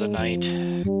it for the night.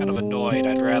 Kind of annoyed.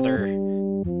 I'd rather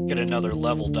get another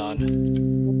level done.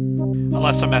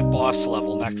 Unless I'm at boss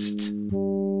level next.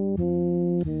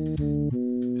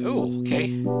 Ooh,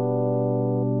 okay.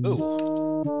 Ooh.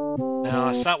 No,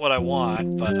 that's not what I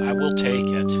want, but I will take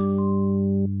it.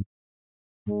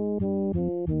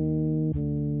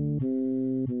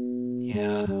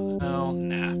 Yeah, well,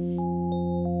 nah.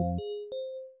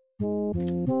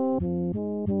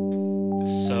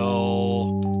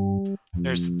 So,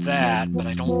 there's that, but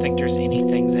I don't think there's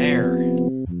anything there.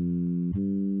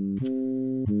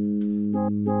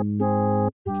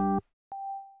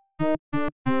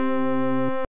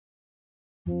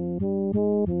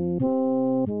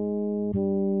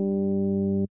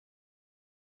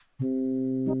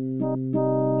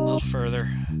 A little further.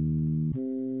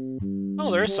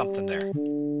 Oh, there is something there.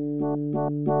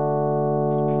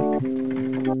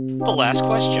 The last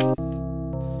question.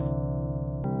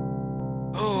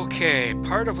 Okay,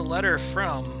 part of a letter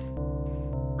from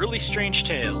Really Strange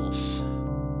Tales.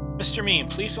 Mr. Meen,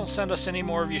 please don't send us any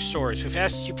more of your stories. We've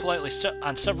asked you politely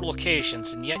on several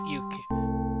occasions, and yet you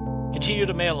continue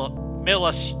to mail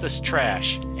us this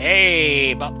trash.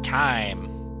 Hey, about time.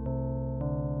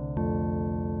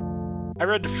 I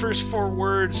read the first 4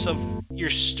 words of your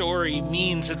story,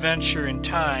 Meen's Adventure in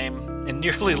Time, and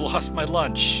nearly lost my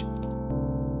lunch.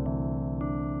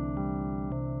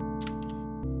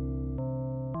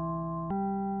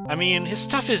 I mean, his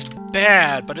stuff is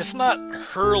bad, but it's not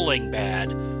hurling bad.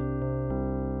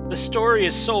 The story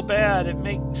is so bad, it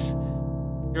makes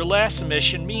your last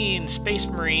submission, Meen, Space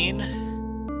Marine.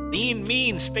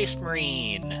 Meen, Space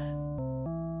Marine.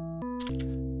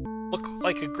 Look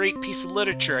like a great piece of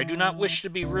literature. I do not wish to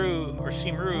be rude or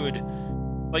seem rude,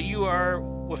 but you are,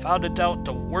 without a doubt,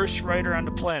 the worst writer on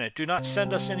the planet. Do not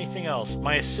send us anything else.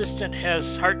 My assistant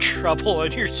has heart trouble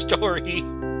on your story.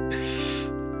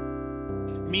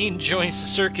 Meen joins the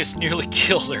circus, nearly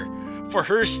killed her. For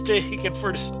her sake and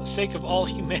for the sake of all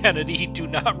humanity, do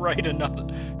not write another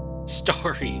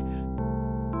story.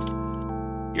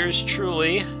 Yours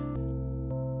truly,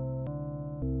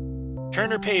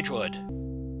 Turner Pagewood.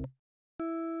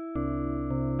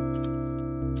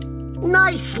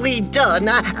 Nicely done.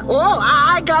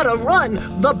 I gotta run.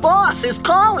 The boss is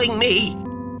calling me.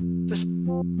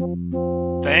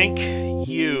 Thank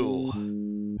you.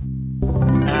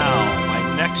 Now, my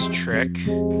next trick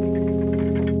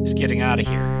is getting out of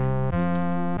here.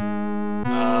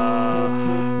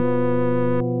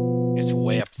 It's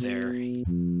way up there.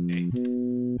 Okay.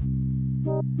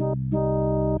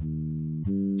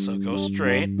 So go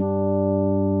straight.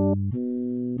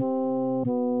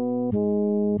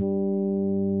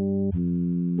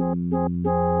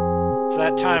 It's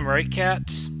that time, right,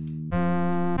 cats?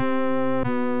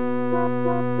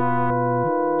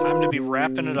 Time to be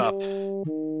wrapping it up.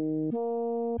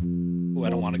 Ooh, I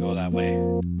don't want to go that way.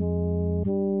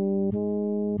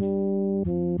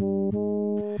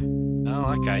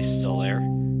 Oh, that guy's still there.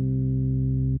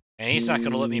 And he's not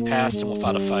going to let me past him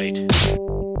without a fight.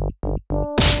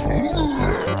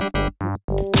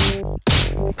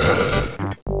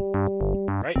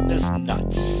 Right in his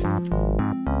nuts.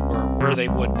 Or where they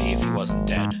would be if he wasn't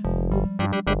dead.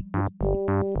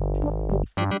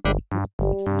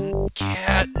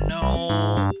 Cat,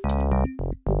 no.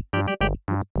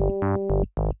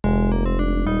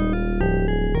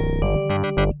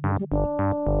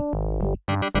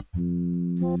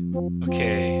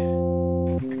 Okay.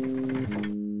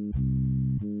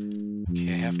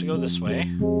 Okay, I have to go this way.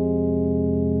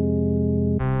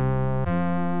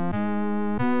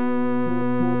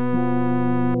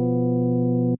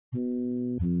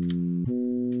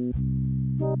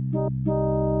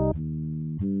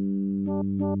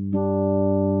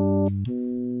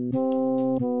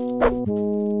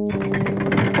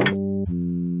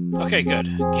 Okay, good.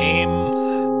 Game.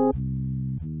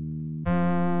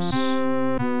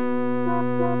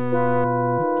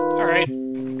 Alright.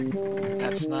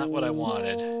 That's not what I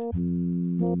wanted.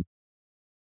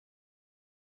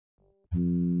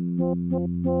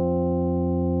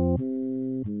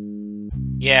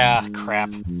 Yeah, crap.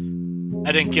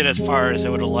 I didn't get as far as I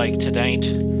would have liked tonight.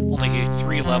 Only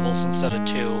 3 levels instead of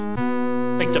 2.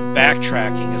 I think the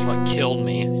backtracking is what killed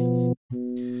me.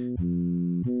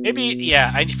 Maybe,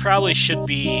 yeah, I probably should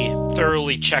be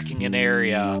thoroughly checking an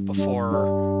area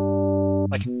before...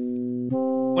 Like,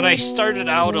 when I started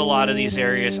out a lot of these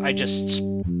areas, I just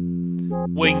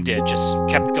winged it, just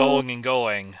kept going and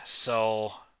going,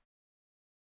 so...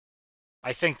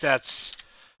 I think that's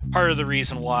part of the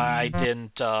reason why I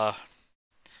didn't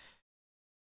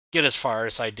get as far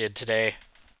as I did today,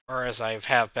 or as I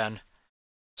have been.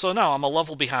 So now I'm a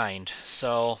level behind,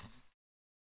 so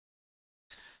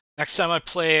next time I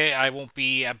play, I won't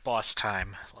be at boss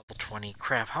time. Level 20.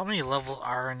 Crap, how many levels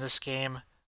are in this game?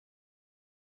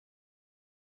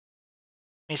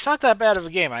 It's not that bad of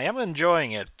a game. I am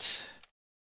enjoying it.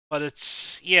 But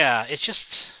it's, yeah, it's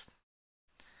just...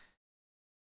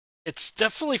 It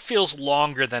definitely feels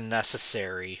longer than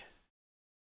necessary.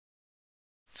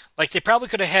 Like, they probably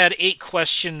could have had 8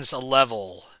 questions a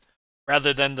level,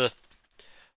 rather than the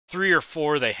 3 or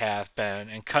 4 they have been,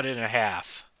 and cut it in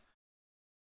half.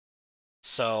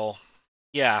 So,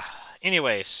 yeah.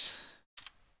 Anyways,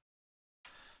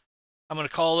 I'm going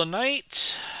to call it a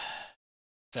night.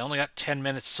 I only got 10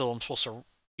 minutes till I'm supposed to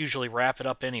usually wrap it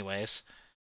up anyways.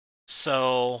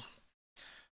 So,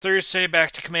 Thursday,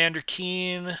 back to Commander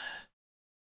Keen.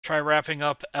 Try wrapping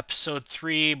up episode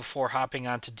 3 before hopping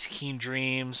on to Keen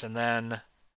Dreams, and then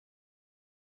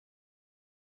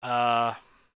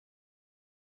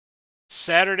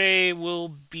Saturday will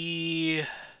be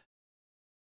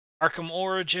Arkham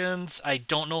Origins. I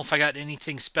don't know if I got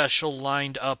anything special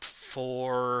lined up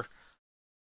for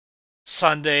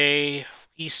Sunday,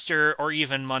 Easter, or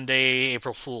even Monday,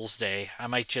 April Fool's Day. I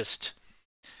might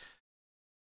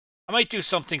do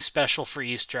something special for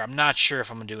Easter. I'm not sure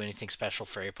if I'm going to do anything special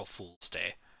for April Fool's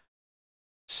Day.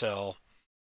 So,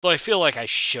 though I feel like I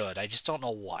should. I just don't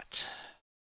know what.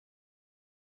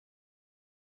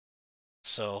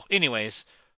 So, anyways,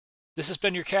 this has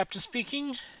been your captain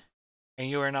speaking, and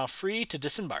you are now free to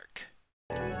disembark.